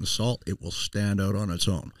its weight in salt, it will stand out on its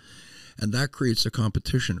own. And that creates a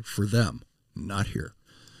competition for them, not here.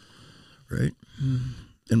 Right?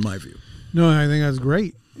 In my view. No, I think that's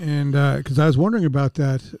great. And because I was wondering about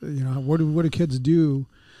that, what do kids do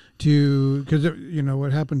because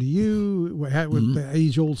what happened to you, with the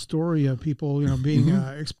age-old story of people being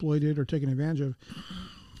exploited or taken advantage of.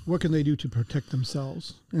 What can they do to protect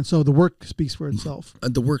themselves? And so the work speaks for itself.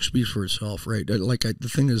 The work speaks for itself, right?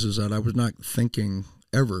 The thing is that I was not thinking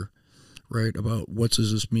ever, right, about what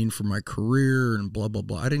does this mean for my career and blah, blah,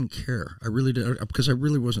 blah. I didn't care. I really did, because I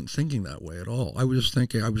really wasn't thinking that way at all. I was just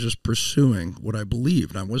thinking, I was just pursuing what I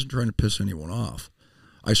believed. I wasn't trying to piss anyone off.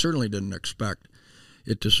 I certainly didn't expect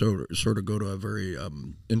it to sort of go to a very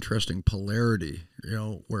interesting polarity,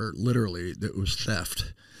 where literally it was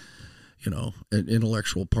theft, and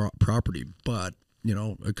intellectual property. But,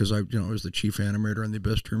 because I was the chief animator on the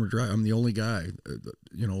Abyss Dreamer Drive. I'm the only guy,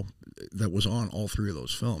 that was on all three of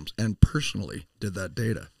those films and personally did that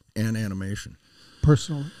data and animation.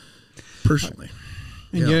 Personally.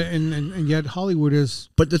 And yet Hollywood is.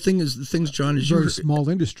 But the things, John, is very small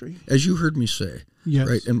industry, as you heard me say. Yes.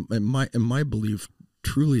 Right. And my belief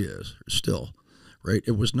truly is still, right.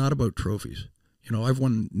 It was not about trophies. I've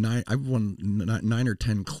won 9 or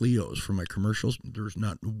 10 Clios for my commercials. There's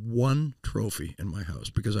not one trophy in my house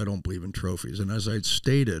because I don't believe in trophies. And as I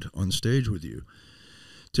stated on stage with you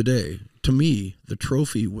today, to me, the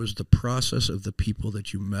trophy was the process of the people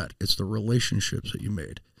that you met. It's the relationships that you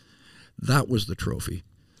made. That was the trophy.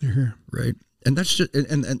 You're here. Right. And that's just,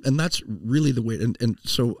 and that's really the way. And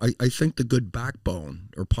so I think the good backbone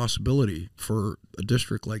or possibility for a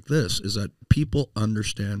district like this is that people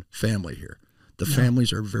understand family here. The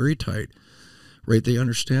families are very tight, right? They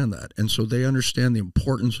understand that. And so they understand the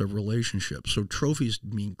importance of relationships. So trophies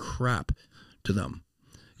mean crap to them.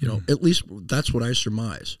 At least that's what I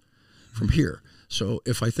surmise from here. So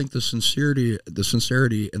if I think the sincerity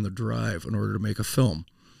and the drive in order to make a film,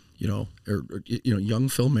 young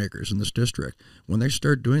filmmakers in this district, when they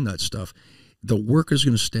start doing that stuff, the work is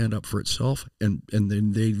going to stand up for itself, and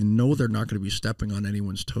then they know they're not going to be stepping on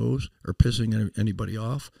anyone's toes or pissing anybody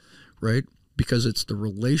off, right? Because it's the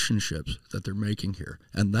relationships that they're making here.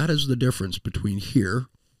 And that is the difference between here,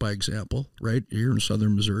 by example, right, here in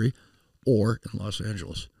southern Missouri, or in Los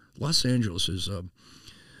Angeles. Los Angeles is,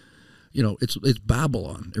 it's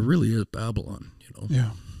Babylon. It really is Babylon,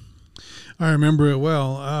 Yeah. I remember it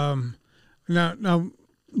well. Now,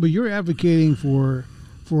 but you're advocating for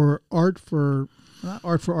art, not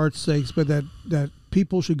art for art's sakes, but that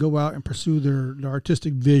people should go out and pursue their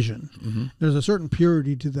artistic vision. Mm-hmm. There's a certain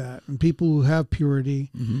purity to that, and people who have purity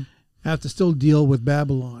have to still deal with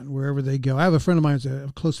Babylon wherever they go. I have a friend of mine,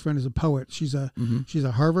 a close friend, is a poet. She's a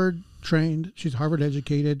Harvard trained, she's Harvard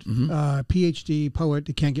educated, PhD poet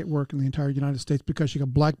that can't get work in the entire United States because she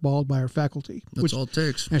got blackballed by her faculty. That's all it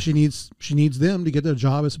takes. And she needs them to get a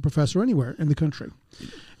job as a professor anywhere in the country.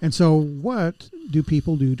 And so what do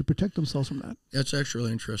people do to protect themselves from that? That's actually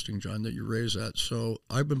really interesting, John, that you raise that. So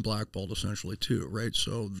I've been blackballed essentially too, right?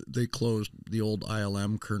 So they closed the old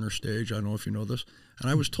ILM Kerner stage. I don't know if you know this. And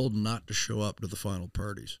I was told not to show up to the final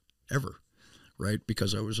parties ever, right?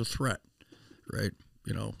 Because I was a threat, right?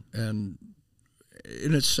 And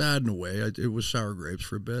it's sad in a way. It was sour grapes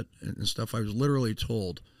for a bit and stuff. I was literally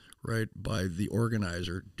told, right, by the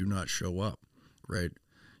organizer, do not show up, right?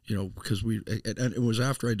 Because and it was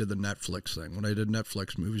after I did the Netflix thing. When I did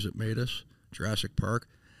Netflix movies that made us, Jurassic Park,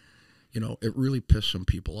 it really pissed some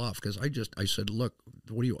people off because I said, look,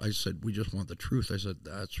 I said, we just want the truth. I said,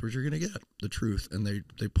 that's what you're going to get, the truth. And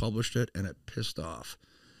they published it and it pissed off,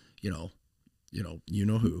 you know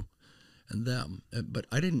who. And them. But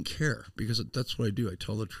I didn't care because that's what I do. I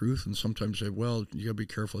tell the truth, and sometimes say, well, you got to be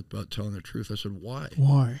careful about telling the truth. I said, why?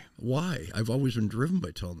 Why? I've always been driven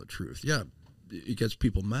by telling the truth. Yeah, it gets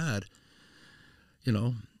people mad,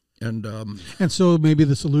 and so maybe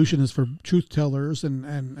the solution is for truth tellers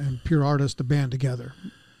and pure artists to band together.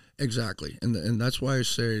 Exactly, and that's why I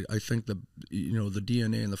say I think the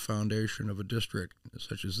DNA and the foundation of a district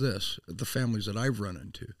such as this, the families that I've run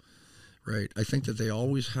into. Right, I think that they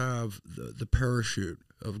always have the parachute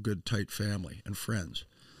of good, tight family and friends,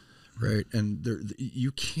 right? And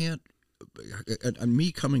you can't. And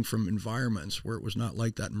me coming from environments where it was not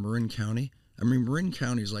like that in Marin County. I mean, Marin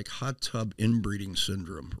County is like hot tub inbreeding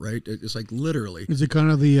syndrome, right? It's like literally. Is it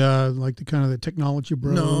kind of the technology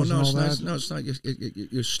bros? No, and all it's that? not. No, it's not.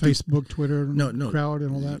 Facebook, Twitter, no, crowd,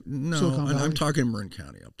 and all that. No, and I'm talking Marin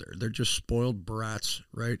County up there. They're just spoiled brats,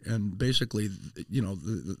 right? And basically,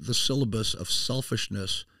 the syllabus of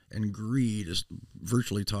selfishness and greed is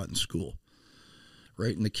virtually taught in school,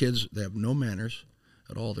 right? And the kids, they have no manners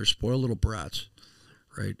at all. They're spoiled little brats.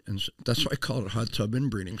 Right, and so that's why I call it hot tub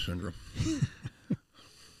inbreeding syndrome.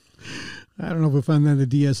 I don't know if we'll find that in the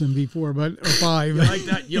DSM-V4, but or 5. You like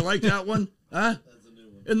that? You like that one? Huh? That's a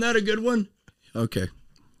new one. Isn't that a good one? Okay.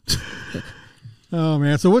 Oh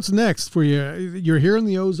man! So what's next for you? You're here in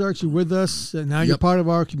the Ozarks. You're with us, and now you're part of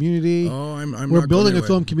our community. Oh, We're building a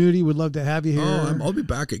film community. We'd love to have you here. Oh, I'll be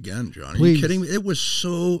back again, John. Are Please. you kidding me?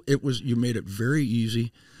 You made it very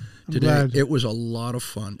easy today. Glad. It was a lot of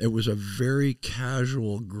fun. It was a very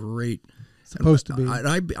casual, great. Supposed to be.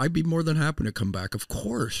 I'd be more than happy to come back. Of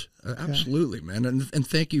course, absolutely, man. And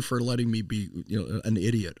thank you for letting me be an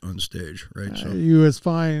idiot on stage. Right? So You is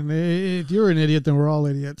fine. If you're an idiot, then we're all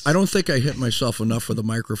idiots. I don't think I hit myself enough with a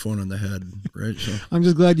microphone in the head. Right? So I'm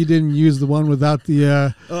just glad you didn't use the one without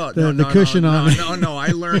the cushion on. No. I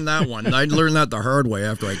learned that one. I learned that the hard way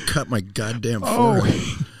after I cut my goddamn forehead.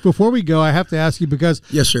 Before we go, I have to ask you because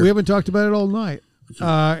yes, sir. We haven't talked about it all night.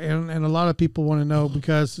 And a lot of people want to know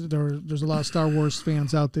because there's a lot of Star Wars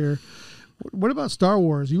fans out there. What about Star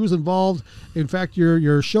Wars? You was involved. In fact,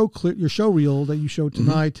 your show reel that you showed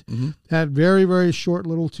tonight had very, very short,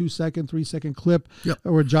 little 2-second, 3-second clip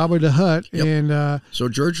where Jabba the Hutt. Yep. And so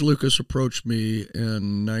George Lucas approached me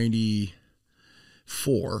in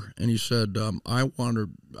 '94, and he said, I'm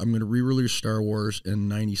going to re-release Star Wars in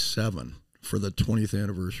 '97 for the 20th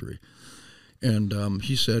anniversary. And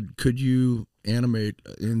he said, could you animate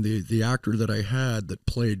in the actor that I had that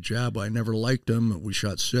played Jabba? I never liked him. We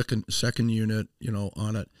shot second unit,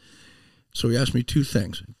 on it. So he asked me two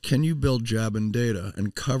things. Can you build Jabba and Data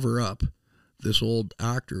and cover up this old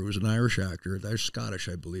actor who was an Irish actor? They're Scottish,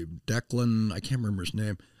 I believe. Declan, I can't remember his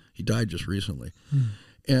name. He died just recently.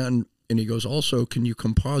 And he goes, also, can you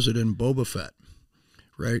composite in Boba Fett?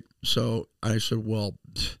 Right? So I said, well,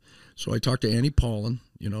 so I talked to Annie Paulin,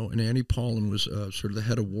 and Annie Paulin was sort of the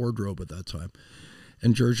head of wardrobe at that time.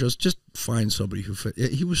 And George just find somebody who fit.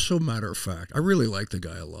 He was so matter of fact. I really like the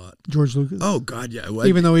guy a lot. George Lucas? Oh, God, yeah.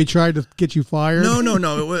 Even though he tried to get you fired?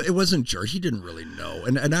 No. It wasn't George. He didn't really know.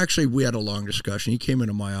 And actually, we had a long discussion. He came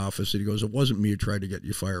into my office and he goes, it wasn't me who tried to get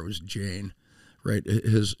you fired. It was Jane, right?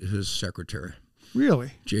 His secretary.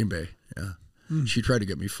 Really? Jane Bay, yeah. She tried to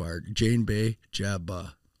get me fired. Jane Bay,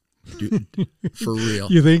 Jabba. Dude, for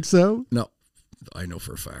real. You think so? No, I know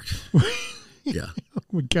for a fact. Yeah. Oh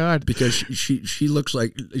my God. Because she looks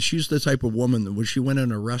like she's the type of woman that when she went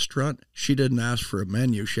in a restaurant, she didn't ask for a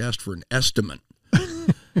menu. She asked for an estimate.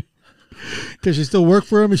 Does she still work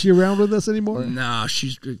for him? Is she around with us anymore? Nah,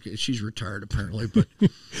 she's retired apparently, but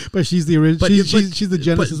but she's the original. She's the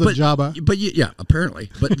genesis of Jabba. But yeah,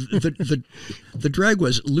 apparently. But the drag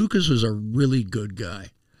was Lucas was a really good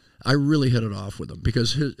guy. I really hit it off with him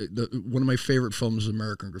because one of my favorite films is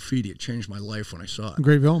American Graffiti. It changed my life when I saw it.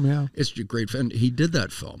 Great film, yeah. It's a great film. He did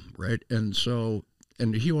that film, right? And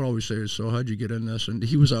he would always say, so how'd you get in this? And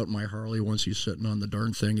he was out in my Harley once. He's sitting on the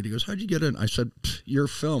darn thing, and he goes, how'd you get in? I said, your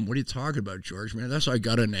film. What are you talking about, George? Man, that's how I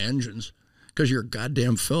got into engines, because you're a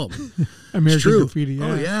goddamn film. American Graffiti, yeah.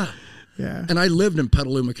 Oh, yeah. Yeah. And I lived in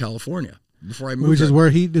Petaluma, California before I moved Which is where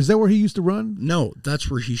is that where he used to run? No,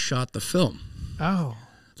 that's where he shot the film. Oh.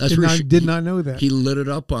 That's did not know that. He lit it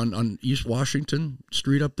up on East Washington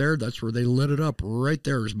Street up there. That's where they lit it up. Right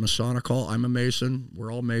there is Masonic Hall. I'm a Mason.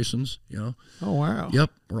 We're all Masons, Oh, wow. Yep,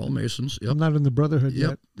 we're all Masons. Yep. I'm not in the Brotherhood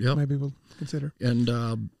yet. Yep. Maybe we'll consider. And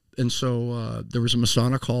so there was a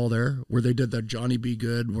Masonic Hall there where they did that Johnny Be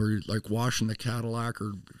Good, where you're like washing the Cadillac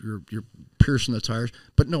or you're piercing the tires.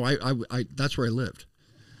 But no, I that's where I lived.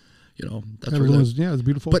 That's where it was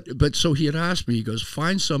beautiful. But so he had asked me, he goes,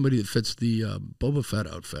 find somebody that fits the Boba Fett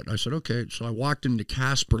outfit. And I said, okay. So I walked into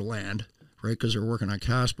Casper Land, right, because they were working on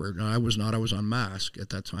Casper. And I was not. I was on Mask at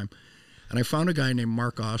that time. And I found a guy named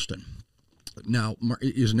Mark Austin. Now,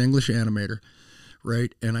 he's an English animator,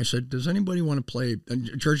 right? And I said, does anybody want to play? And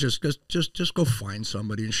George just go find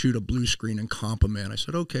somebody and shoot a blue screen and comp a man. I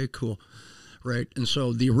said, okay, cool. Right, and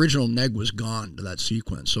so the original neg was gone to that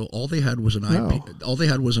sequence. So all they had was an IP. All they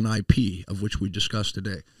had was an IP, of which we discussed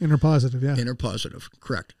today. Interpositive, yeah. Interpositive,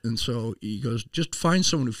 correct. And so he goes, just find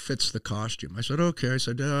someone who fits the costume. I said, okay. I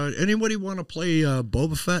said, anybody want to play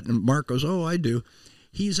Boba Fett? And Mark goes, oh, I do.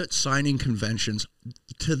 He's at signing conventions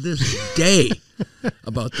to this day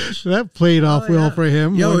about this. That played off well for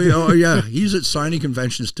him. Yeah. He's at signing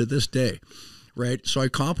conventions to this day, right? So I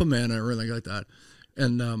compliment and everything like that.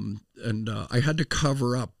 And I had to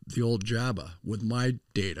cover up the old Jabba with my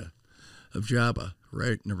data of Jabba,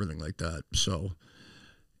 right, and everything like that. So,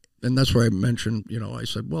 and that's where I mentioned, I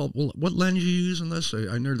said, well, what lens you use in this?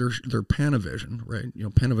 I know they're Panavision, right?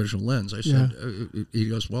 Panavision lens. I said, he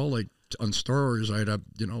goes, well, like on Star Wars, I'd have,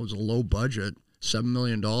 it was a low budget, $7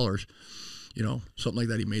 million, something like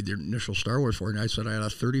that. He made the initial Star Wars for, and I said I had a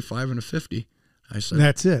 35 and a 50. I said,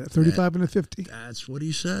 that's it, a 35 and a 50. That's what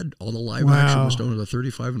he said. All the live action was done with a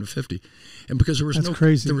 35 and a 50. And because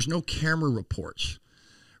there was no camera reports.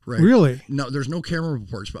 Right? Really? No, there's no camera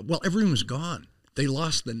reports. But everything was gone. They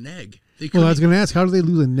lost the neg. Well, I was going to ask, how do they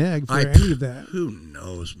lose a neg for any of that? Who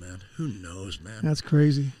knows, man? Who knows, man? That's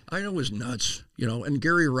crazy. I know it was nuts, you know. And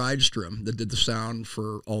Gary Rydstrom, that did the sound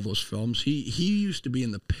for all those films, he used to be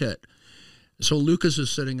in the pit. So Lucas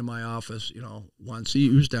is sitting in my office, you know, once. He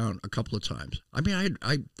was down a couple of times. I mean,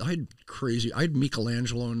 I had crazy. I had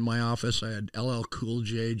Michelangelo in my office. I had LL Cool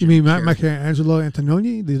J. You mean Michelangelo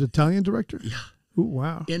Antonioni, the Italian director? Yeah. Ooh,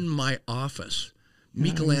 wow. In my office.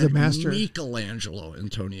 He's a master. Michelangelo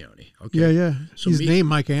Antonioni. Okay. Yeah. So he's named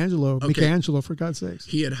Michelangelo. Okay. Michelangelo, for God's sakes.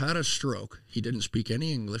 He had a stroke. He didn't speak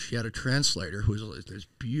any English. He had a translator who was this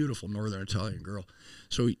beautiful Northern Italian girl.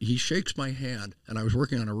 So he shakes my hand, and I was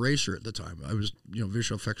working on Eraser at the time. I was, you know,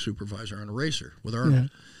 visual effects supervisor on Eraser with Arnold.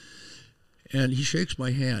 Yeah. And he shakes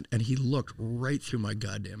my hand, and he looked right through my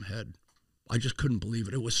goddamn head. I just couldn't believe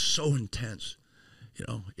it. It was so intense. You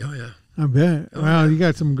know, yeah. I bet. Wow, you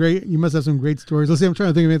got some great. You must have some great stories. Let's see. I'm trying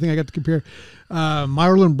to think of anything I got to compare.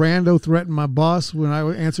 Marlon Brando threatened my boss when I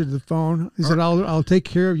answered the phone. He said, "I'll take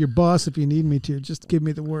care of your boss if you need me to. Just give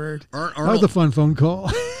me the word." That was a fun phone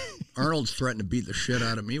call. Arnold's threatened to beat the shit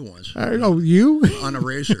out of me once. Oh, you? On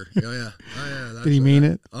Eraser. Yeah. Oh, yeah. Did he mean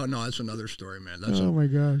it? Oh no, that's another story, man. My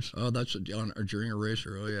gosh. Oh, that's during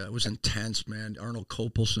Eraser. Oh yeah, it was intense, man. Arnold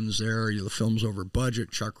Kopelson's there. The film's over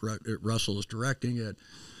budget. Chuck Russell is directing it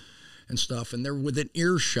and stuff, and they're within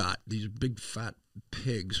earshot. These big fat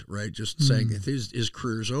pigs, right? Just saying his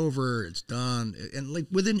career's over, it's done, and like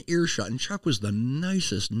within earshot. And Chuck was the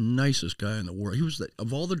nicest guy in the world. He was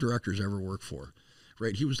of all the directors I ever worked for.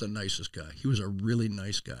 Right, he was the nicest guy. He was a really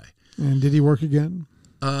nice guy. And did he work again?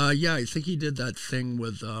 Yeah, I think he did that thing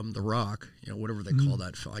with The Rock. You know, whatever they call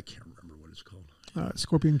that film. I can't remember what it's called.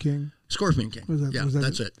 Scorpion King. Scorpion King.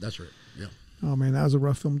 That's it. That's right. Yeah. Oh man, that was a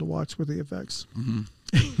rough film to watch with the effects.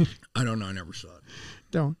 Mm-hmm. I don't know. I never saw it.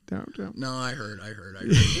 Don't. No, I heard.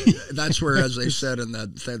 That's where, as they said in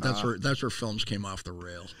that's where films came off the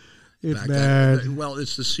rails. It's bad. Then. Well,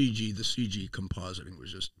 it's the CG. The CG compositing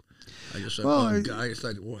was just. I just said, I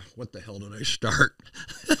thought, what the hell did I start?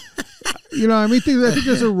 You know, I mean, I think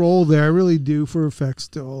there's a role there. I really do for effects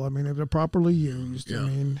still. I mean, if they're properly used. Yeah.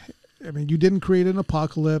 I mean, you didn't create an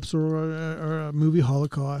apocalypse or a movie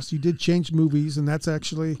holocaust. You did change movies, and that's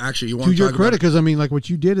actually you want to your credit, because I mean, like what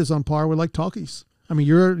you did is on par with like Talkies. I mean,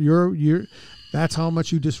 you're that's how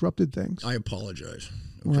much you disrupted things. I apologize.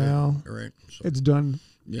 Okay. Well, all right, so. It's done.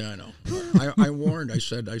 Yeah, I know. I warned. I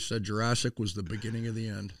said Jurassic was the beginning of the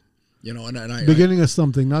end. You know, and I beginning of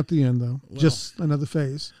something, not the end though. Well, just another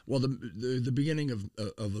phase. Well, the beginning of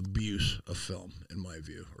abuse of film, in my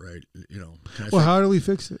view, right? You know. How do we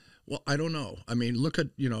fix it? Well, I don't know. I mean, look at,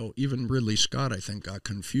 you know, even Ridley Scott, I think, got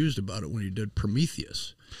confused about it when he did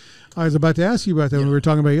Prometheus. I was about to ask you about that when we were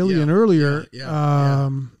talking about Alien earlier. I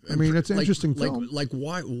mean, it's an interesting film. Like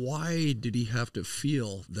why did he have to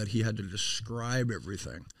feel that he had to describe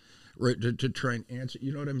everything? Right, to try and answer,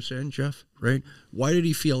 you know what I'm saying, Jeff? Right? Why did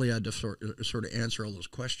he feel he had to sort of answer all those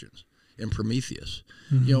questions in Prometheus?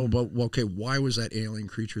 Mm-hmm. You know, but okay, why was that alien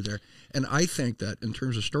creature there? And I think that in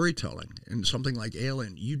terms of storytelling, in something like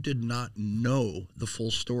Alien, you did not know the full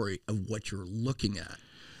story of what you're looking at.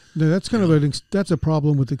 No, that's kind of that's a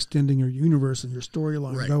problem with extending your universe and your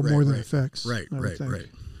storyline, more than effects. Right.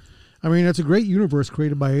 I mean, it's a great universe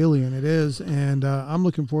created by Alien. It is, and I'm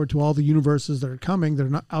looking forward to all the universes that are coming that are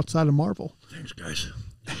not outside of Marvel. Thanks, guys.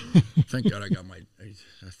 Thank God I got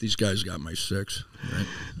these guys got my 6. Right?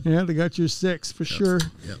 Yeah, they got your 6 for sure.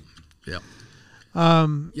 Yeah.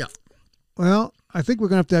 Yeah. Well, I think we're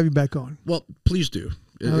gonna have to have you back on. Well, please do.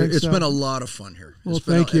 It's been a lot of fun here. Well,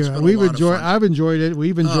 thank you. I've enjoyed it.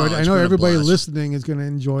 We've enjoyed it. I know everybody listening is going to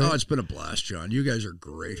enjoy it. Oh, it's been a blast, John. You guys are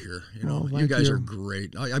great here. You know, you guys are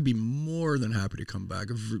great. I'd be more than happy to come back.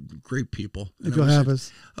 Great people. If you'll have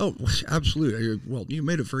us. Oh, absolutely. Well, you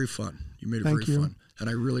made it very fun. You made it very fun, and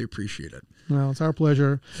I really appreciate it. Well, it's our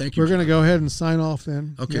pleasure. Thank you. We're going to go ahead and sign off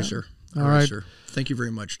then. Okay, sir. All right, sir. Thank you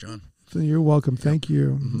very much, John. You're welcome. Thank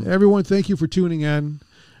you. Mm-hmm. Everyone, thank you for tuning in.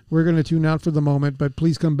 We're going to tune out for the moment, but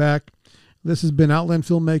please come back. This has been Outland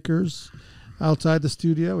Filmmakers, outside the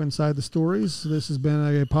studio, inside the stories. This has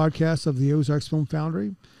been a podcast of the Ozarks Film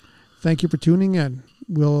Foundry. Thank you for tuning in.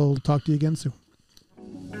 We'll talk to you again soon.